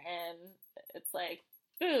there, and it's like,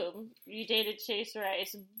 boom, you dated Chase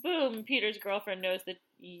Rice. Boom, Peter's girlfriend knows that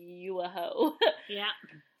you a hoe. Yeah.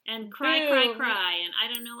 And cry, Boom. cry, and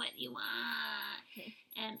I don't know what you want.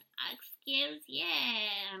 And excuse you,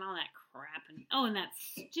 and all that crap. And oh, and that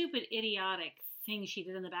stupid, idiotic thing she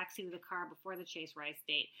did in the backseat of the car before the Chase Rice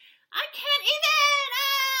date. I can't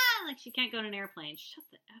even! Like, she can't go in an airplane. Shut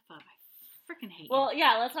the F up. I freaking hate you. Well,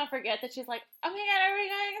 yeah, let's not forget that she's like, oh my god, are we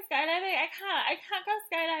going skydiving? I can't go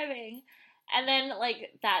skydiving. And then,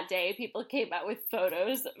 like, that day, people came out with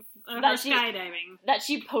photos Her that she skydiving. that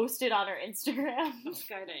she posted on her Instagram.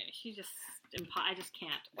 Skydiving. She just, I just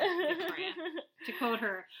can't. With Victoria. To quote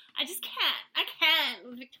her, I just can't. I can't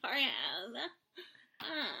with Victoria.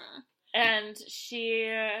 And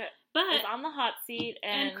she But is on the hot seat,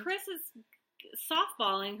 and Chris is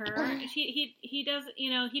softballing her. He does,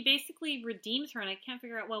 you know, he basically redeems her, and I can't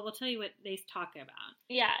figure out. Well, we'll tell you what they talk about.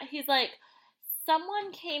 yeah, he's like,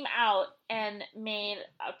 someone came out and made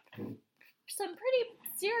some pretty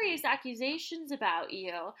serious accusations about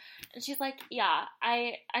you, and she's like, yeah,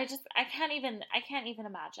 I can't even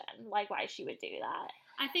imagine like why she would do that.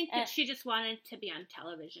 I think that she just wanted to be on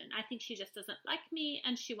television. I think she just doesn't like me,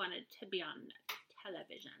 and she wanted to be on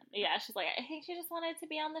television. Yeah, she's like, I think she just wanted to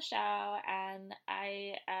be on the show, and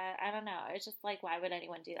I don't know. It's just like, why would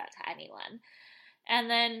anyone do that to anyone?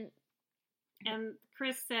 And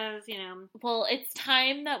Chris says, you know, well, it's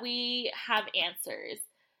time that we have answers.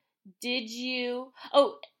 Did you?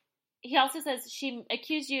 Oh, he also says she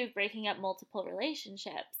accused you of breaking up multiple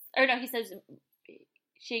relationships. Or no, he says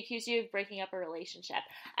she accused you of breaking up a relationship,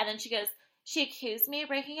 and then she goes, she accused me of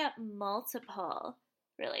breaking up multiple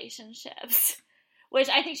relationships. Which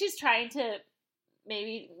I think she's trying to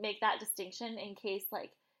maybe make that distinction in case,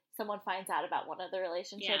 like, someone finds out about one of the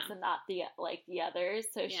relationships and not the others.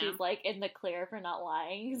 So she's, like, in the clear for not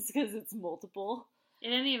lying because it's multiple.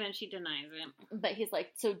 In any event, she denies it. But he's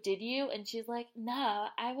like, so did you? And she's like, no,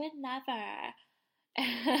 I would never.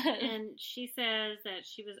 And she says that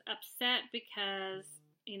she was upset because,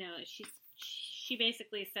 you know, she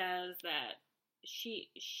basically says that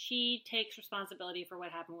she takes responsibility for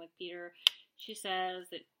what happened with Peter. She says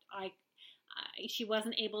that she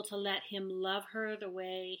wasn't able to let him love her the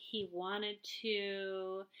way he wanted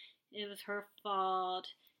to. It was her fault.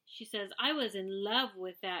 She says, I was in love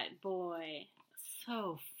with that boy.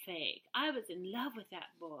 So fake. I was in love with that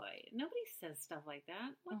boy. Nobody says stuff like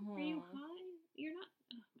that. What, are you high? You're not.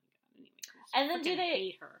 Oh my god. Anyway, and then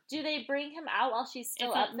hate her. do they bring him out while she's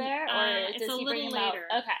still up there, or does he bring him later.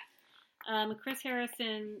 out? Okay. Chris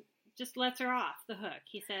Harrison just lets her off the hook.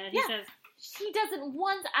 He says he doesn't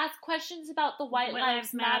once ask questions about the White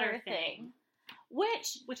Lives Matter thing.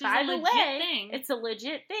 Which is by the way, thing. It's a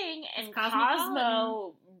legit thing, and Cosmopolitan.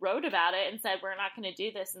 Cosmo wrote about it and said, we're not going to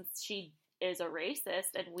do this since she is a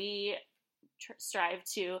racist, and we strive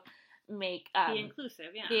to make be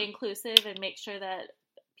inclusive, and make sure that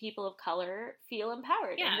people of color feel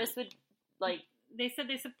empowered. Yeah. And this would, like, they said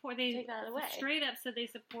they support. They take that away. Straight up said they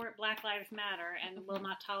support Black Lives Matter and will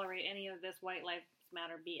not tolerate any of this White Lives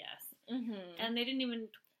Matter BS. Mm-hmm. And they didn't even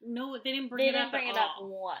know. They didn't They bring didn't it bring up it at up all.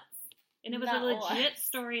 once. And it was Not a legit once.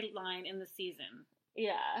 storyline in the season.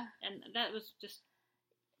 Yeah. And that was just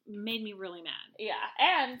made me really mad. Yeah.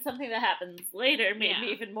 And something that happens later made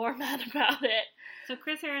me even more mad about it. So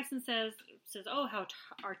Chris Harrison says, oh, how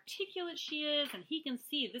articulate she is, and he can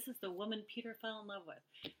see this is the woman Peter fell in love with.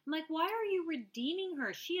 I'm like, why are you redeeming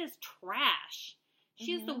her? She is trash.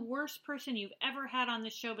 She is the worst person you've ever had on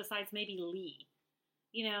this show besides maybe Lee.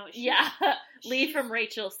 You know, Lee from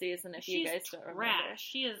Rachel's season, if you guys don't remember.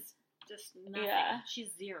 She is just nothing. Yeah. She's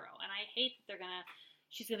zero. And I hate that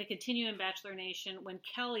she's gonna continue in Bachelor Nation when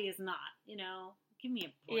Kelly is not, you know. Give me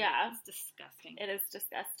a break. Yeah. It's disgusting. It is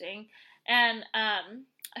disgusting. And I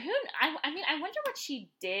wonder what she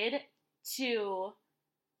did to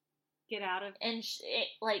get out of, and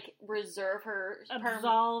like reserve her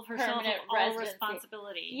absolve herself of permanent all residency.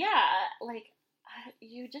 responsibility. Yeah, like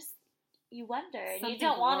you wonder, and you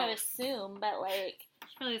don't want to assume, but like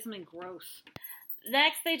She probably did something gross.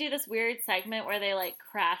 Next, they do this weird segment where they like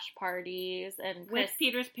crash parties and with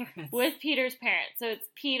Peter's parents. With Peter's parents, so it's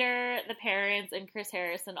Peter, the parents, and Chris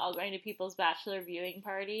Harrison all going to people's bachelor viewing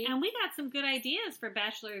party. And we got some good ideas for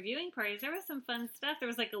bachelor viewing parties. There was some fun stuff. There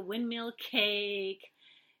was like a windmill cake,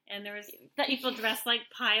 and there was people dressed like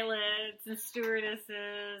pilots and stewardesses.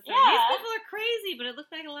 And these people are crazy, but it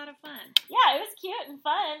looked like a lot of fun. Yeah, it was cute and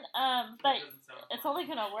fun. But it's only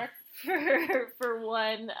gonna work for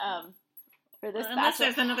one. For this unless bachelor.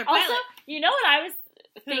 There's another pilot. Also, you know what I was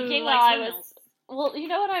thinking while I was... Well, you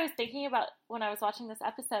know what I was thinking about when I was watching this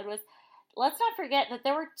episode was, let's not forget that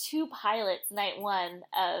there were 2 pilots night 1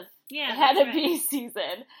 of Hannah B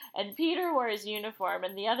season. And Peter wore his uniform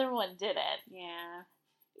and the other one didn't. Yeah.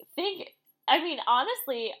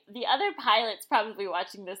 Honestly, the other pilots probably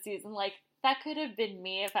watching this season, like, that could have been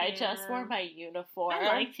me if I just wore my uniform. I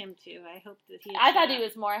liked him too. I hope that I thought he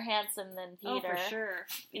was more handsome than Peter. Oh, for sure.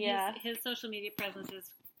 Yeah. His social media presence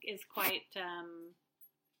is quite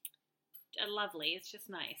lovely. It's just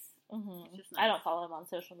nice. Mm-hmm. It's just nice. I don't follow him on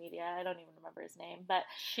social media. I don't even remember his name, but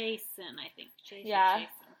Chasen, I think. Chasen.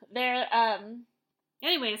 They're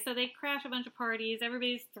Anyway, so they crash a bunch of parties.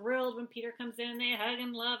 Everybody's thrilled when Peter comes in. They hug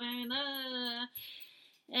and love him.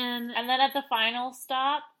 And then at the final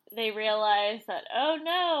stop, they realize that, oh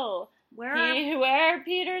no, where are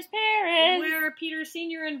Peter's parents? Where are Peter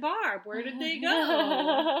Sr. and Barb? Where did they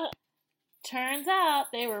go? Turns out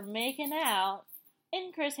they were making out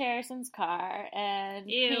in Chris Harrison's car, and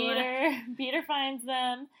Peter finds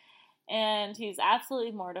them, and he's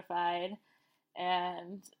absolutely mortified,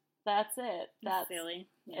 and that's it. That's silly.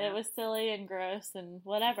 Yeah. It was silly and gross and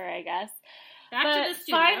whatever, I guess. Back to the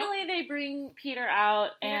studio. Finally, they bring Peter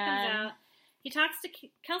out. Peter comes out. He talks to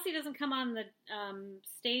Kelsey. Doesn't come on the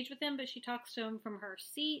stage with him, but she talks to him from her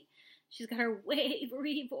seat. She's got her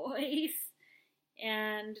wavery voice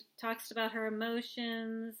and talks about her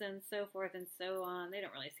emotions and so forth and so on. They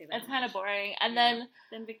don't really say that. It's kind of boring. And then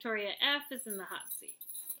Victoria F is in the hot seat.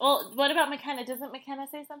 Well, what about McKenna? Doesn't McKenna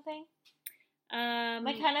say something?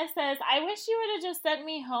 McKenna says, "I wish you would have just sent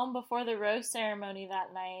me home before the rose ceremony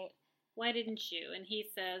that night." Why didn't you? And he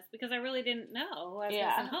says, because I really didn't know who I was going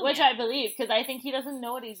to send home. Which I believe, because I think he doesn't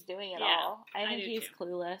know what he's doing at all. I think he's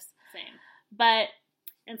clueless. Same.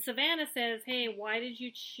 And Savannah says, hey, why did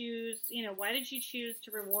you choose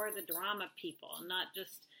to reward the drama people and not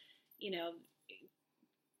just,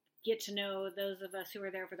 get to know those of us who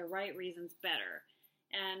are there for the right reasons better?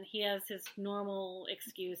 And he has his normal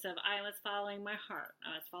excuse of, I was following my heart.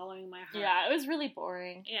 Yeah, it was really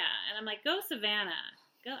boring. Yeah, and I'm like, go Savannah.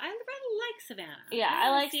 Go. I rather like Savannah. Yeah,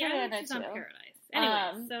 I like Savannah she's too. on Paradise.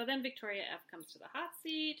 Anyway, so then Victoria F comes to the hot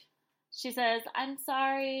seat. She says, I'm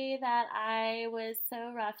sorry that I was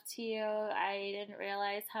so rough to you. I didn't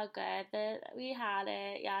realize how good that we had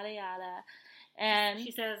it, yada yada. And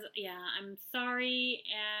she says, yeah, I'm sorry,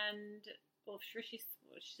 and she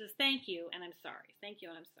says, thank you, and I'm sorry. Thank you,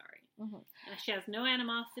 and I'm sorry. Mm-hmm. And she has no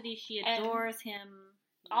animosity. She adores him.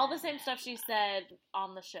 All the same stuff she said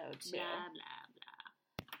on the show, too. Blah, blah, blah.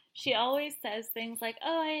 She always says things like,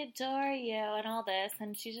 oh, I adore you, and all this,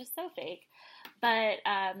 and she's just so fake. But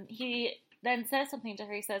he then says something to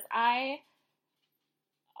her. He says, I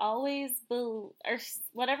always believe, or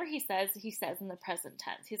whatever he says in the present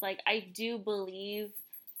tense. He's like, I do believe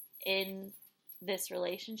in this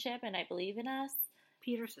relationship, and I believe in us.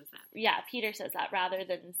 Peter says that. Yeah, Peter says that rather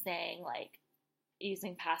than saying, like,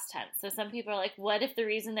 using past tense. So some people are like, what if the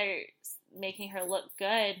reason they're making her look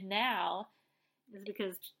good now is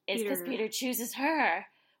because Peter chooses her?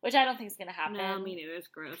 Which I don't think is going to happen. No, me neither. It's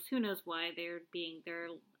gross. Who knows why they're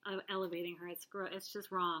elevating her? It's gross. It's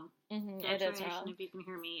just wrong. Mm-hmm, it is wrong. If you can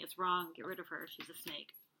hear me, it's wrong. Get rid of her. She's a snake.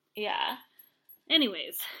 Yeah.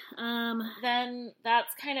 Anyways, then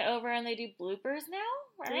that's kind of over, and they do bloopers now,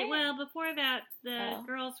 right? Well, before that,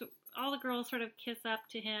 all the girls sort of kiss up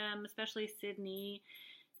to him, especially Sydney.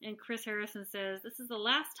 And Chris Harrison says, "This is the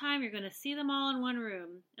last time you're going to see them all in one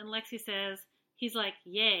room." And Lexi says, "He's like,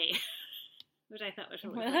 yay." Which I thought was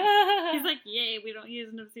really funny. He's like, yay, he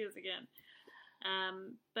doesn't have to see us again.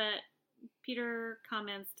 But Peter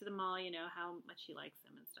comments to them all, how much he likes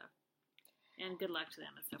them and stuff. And good luck to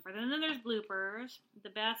them and so forth. And then there's bloopers.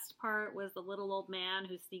 The best part was the little old man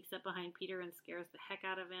who sneaks up behind Peter and scares the heck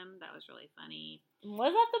out of him. That was really funny.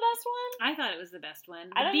 Was that the best one? I thought it was the best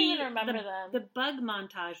one. I don't even remember them. The bug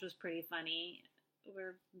montage was pretty funny,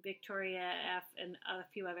 where Victoria F and a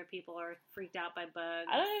few other people are freaked out by bugs.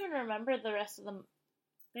 I don't even remember the rest of them.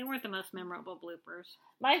 They weren't the most memorable bloopers.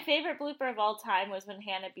 My favorite blooper of all time was when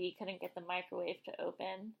Hannah B couldn't get the microwave to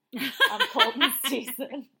open on Colton's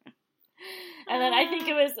season. And then I think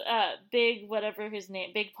it was Big, whatever his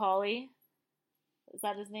name, Big Polly. Is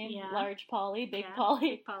that his name? Yeah. Large Polly, Big Yeah, Polly.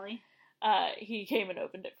 Big Polly. He came and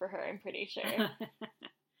opened it for her, I'm pretty sure.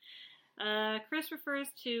 Chris refers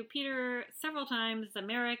to Peter several times as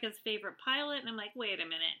America's favorite pilot, and I'm like, wait a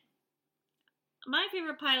minute. My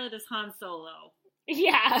favorite pilot is Han Solo.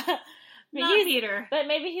 Yeah. Not Peter. But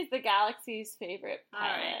maybe he's the galaxy's favorite pilot.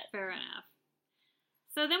 All right, fair enough.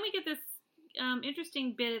 So then we get this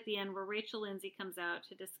interesting bit at the end where Rachel Lindsay comes out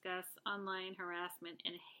to discuss online harassment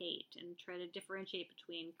and hate and try to differentiate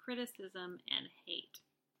between criticism and hate.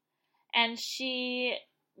 And she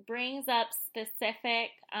brings up specific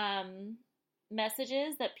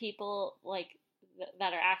messages that people like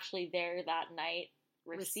that are actually there that night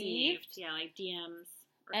received. Yeah, like DMs.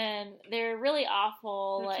 And they're really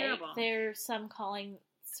awful. They're like terrible. there's some calling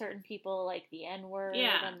certain people like the N-word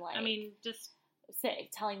Yeah, and like I mean, just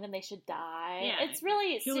telling them they should die. Yeah, It's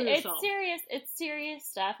really kill it's yourself. serious. It's serious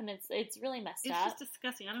stuff, and it's really messed it's up. just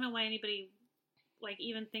disgusting. I don't know why anybody like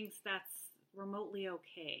even thinks that's remotely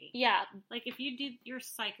okay. Yeah, Like if you do, you're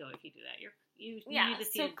psycho if you do that. You yeah. need to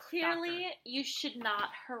see So a clearly, doctor. you should not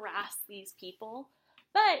harass these people,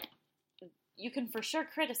 but you can for sure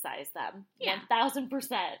criticize them. Yeah.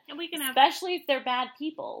 1,000%. And we can have Especially if they're bad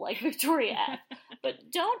people, like Victoria F.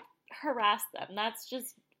 But don't harass them. That's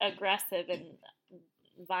just aggressive and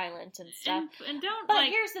violent and stuff. and don't But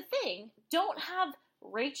like here's the thing. Don't have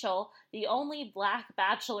Rachel, the only black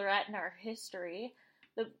bachelorette in our history,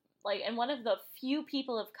 and one of the few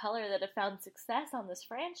people of color that have found success on this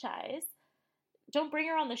franchise, don't bring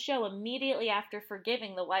her on the show immediately after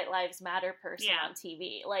forgiving the White Lives Matter person Yeah. on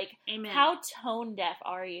TV. Like, Amen. how tone deaf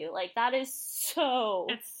are you? Like, that is so...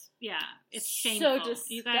 It's so shameful.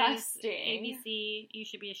 You guys, disgusting. ABC, you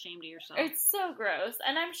should be ashamed of yourself. It's so gross,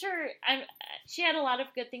 and I'm sure she had a lot of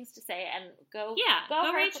good things to say. And go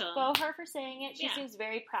go her, Rachel. go her for saying it. She Yeah. seems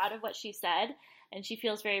very proud of what she said, and she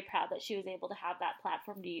feels very proud that she was able to have that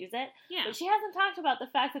platform to use it. Yeah, But she hasn't talked about the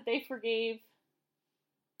fact that they forgave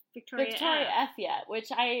Victoria F yet, which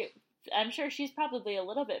I'm sure she's probably a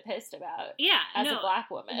little bit pissed about. Yeah, as a black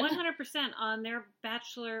woman. 100% on their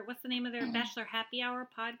Bachelor. What's the name of their Bachelor Happy Hour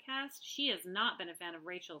podcast? She has not been a fan of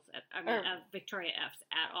of Victoria F's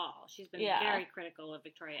at all. She's been very critical of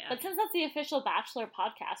Victoria F. But since that's the official Bachelor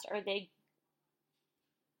podcast, are they?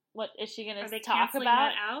 What is she going to talk canceling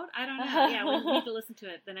about? that out? I don't know. Yeah, we'll need to listen to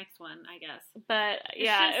it the next one, I guess. But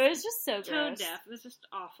it was just so tone gross. deaf. It was just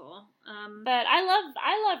awful. But I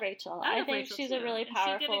love Rachel. I love think Rachel, she's too. a really And she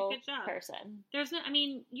did a powerful good job. person. There's no. I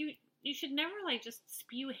mean, you should never like just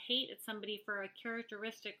spew hate at somebody for a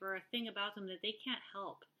characteristic or a thing about them that they can't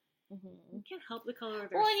help. Mm-hmm. You can't help the color of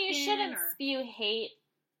their Well, skin. and you shouldn't spew hate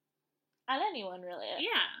at anyone, really.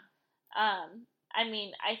 Yeah. I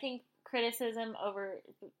mean, I think criticism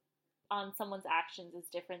on someone's actions is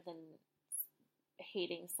different than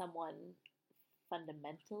hating someone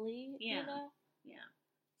fundamentally. Yeah. You know? Yeah.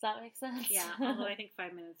 Does that make sense? Yeah. Although I think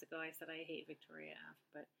 5 minutes ago I said I hate Victoria F,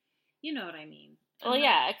 but you know what I mean. Well,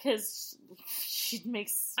 yeah, because she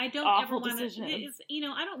makes I don't awful ever want decisions. to. You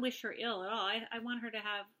know, I don't wish her ill at all. I want her to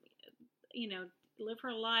have, live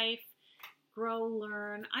her life, grow,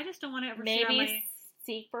 learn. I just don't want to ever see her on my.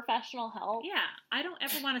 Seek professional help. Yeah, I don't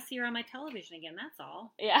ever want to see her on my television again. That's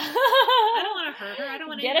all. Yeah. I don't want to hurt her. I don't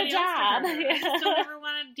want Get anybody a job. else to hurt her. I just don't ever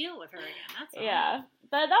want to deal with her again. That's all. Yeah,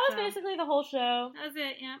 but that was basically the whole show. That was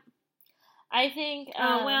it. Yeah. I think.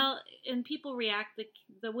 And people react.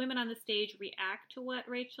 The women on the stage react to what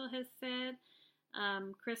Rachel has said.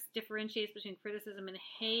 Chris differentiates between criticism and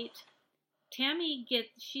hate. Tammy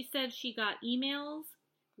she said she got emails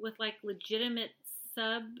with like legitimate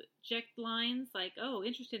subject lines, like, oh,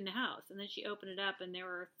 interested in the house, and then she opened it up and they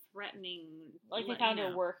were threatening, like they found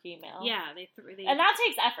her work email. Yeah, they and that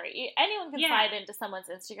takes effort. Anyone can slide into someone's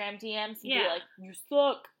Instagram DMs and be like, you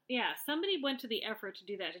suck. Yeah, somebody went to the effort to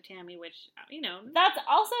do that to Tammy, which, that's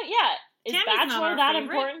also, is Tammy's Bachelor that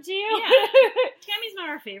important to you? Yeah. Tammy's not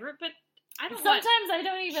our favorite, but Sometimes I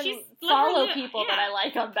don't even follow people that I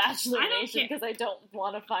like on Bachelor Nation because I don't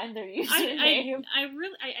want to find their username.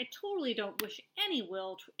 I totally don't wish any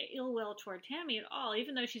ill will toward Tammy at all,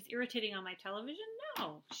 even though she's irritating on my television.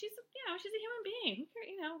 No, she's a human being. Who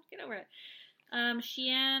cares? Get over it.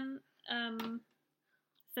 Sheann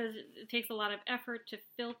says it takes a lot of effort to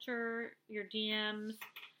filter your DMs.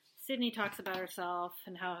 Sydney talks about herself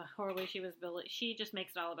and how horribly she was bullied. She just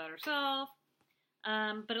makes it all about herself.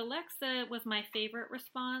 But Alexa was my favorite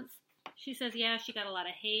response. She says, yeah, she got a lot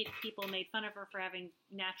of hate. People made fun of her for having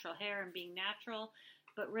natural hair and being natural.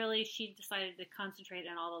 But really, she decided to concentrate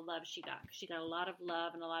on all the love she got. She got a lot of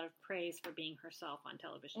love and a lot of praise for being herself on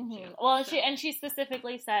television too. Well, she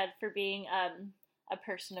specifically said for being a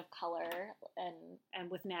person of color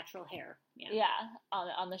and with natural hair.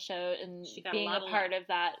 On the show, and she got being a part of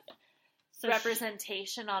that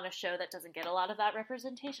representation on a show that doesn't get a lot of that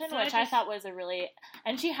representation, which I thought was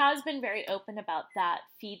and she has been very open about that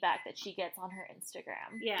feedback that she gets on her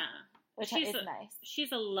Instagram. Yeah. Which is nice.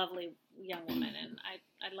 She's a lovely young woman, and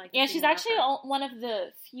I'd like to Yeah, see she's more actually of her. one of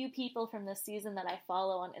the few people from this season that I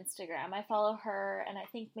follow on Instagram. I follow her, and I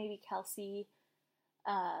think maybe Kelsey,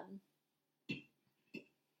 and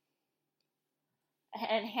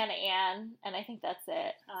Hannah Ann, and I think that's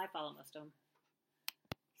it. Oh, I follow most of them.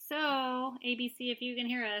 So, ABC, if you can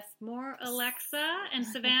hear us, more Alexa and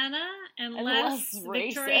Savannah and less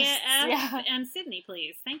Victoria F. and Sydney,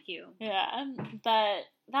 please. Thank you. Yeah, but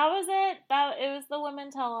that was it. It was the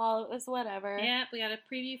women tell all. It was whatever. Yeah, we got a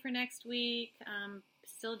preview for next week.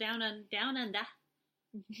 Still down under. Yeah,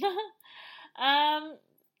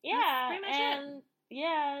 that's pretty much it.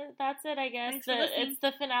 Yeah, that's it. I guess it's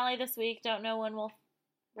the finale this week. Don't know when we'll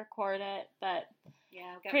record it, but.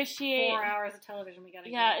 Yeah, we've got 4 hours of television we gotta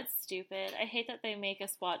get. Yeah, it's stupid. I hate that they make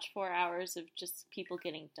us watch 4 hours of just people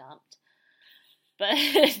getting dumped. But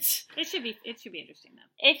it should be interesting though.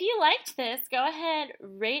 If you liked this, go ahead,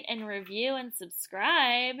 rate and review and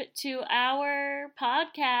subscribe to our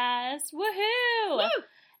podcast. Woohoo! Woo!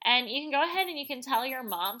 And you can go ahead and you can tell your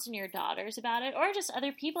moms and your daughters about it, or just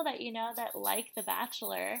other people that you know that like The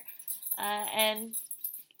Bachelor. And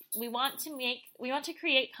we want to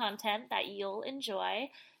create content that you'll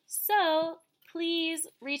enjoy. So please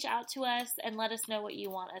reach out to us and let us know what you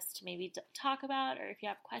want us to maybe talk about, or if you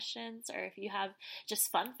have questions, or if you have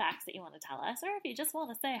just fun facts that you want to tell us, or if you just want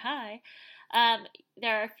to say hi.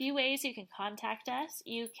 There are a few ways you can contact us.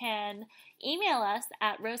 You can email us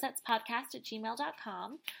at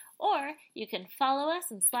rosettespodcast@gmail.com, or you can follow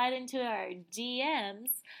us and slide into our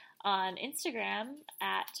DMs on Instagram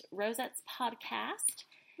at rosettespodcast.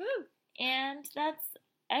 Woo. And that's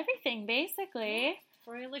everything, basically.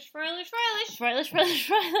 Froilish. Love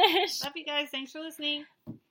you guys. Thanks for listening.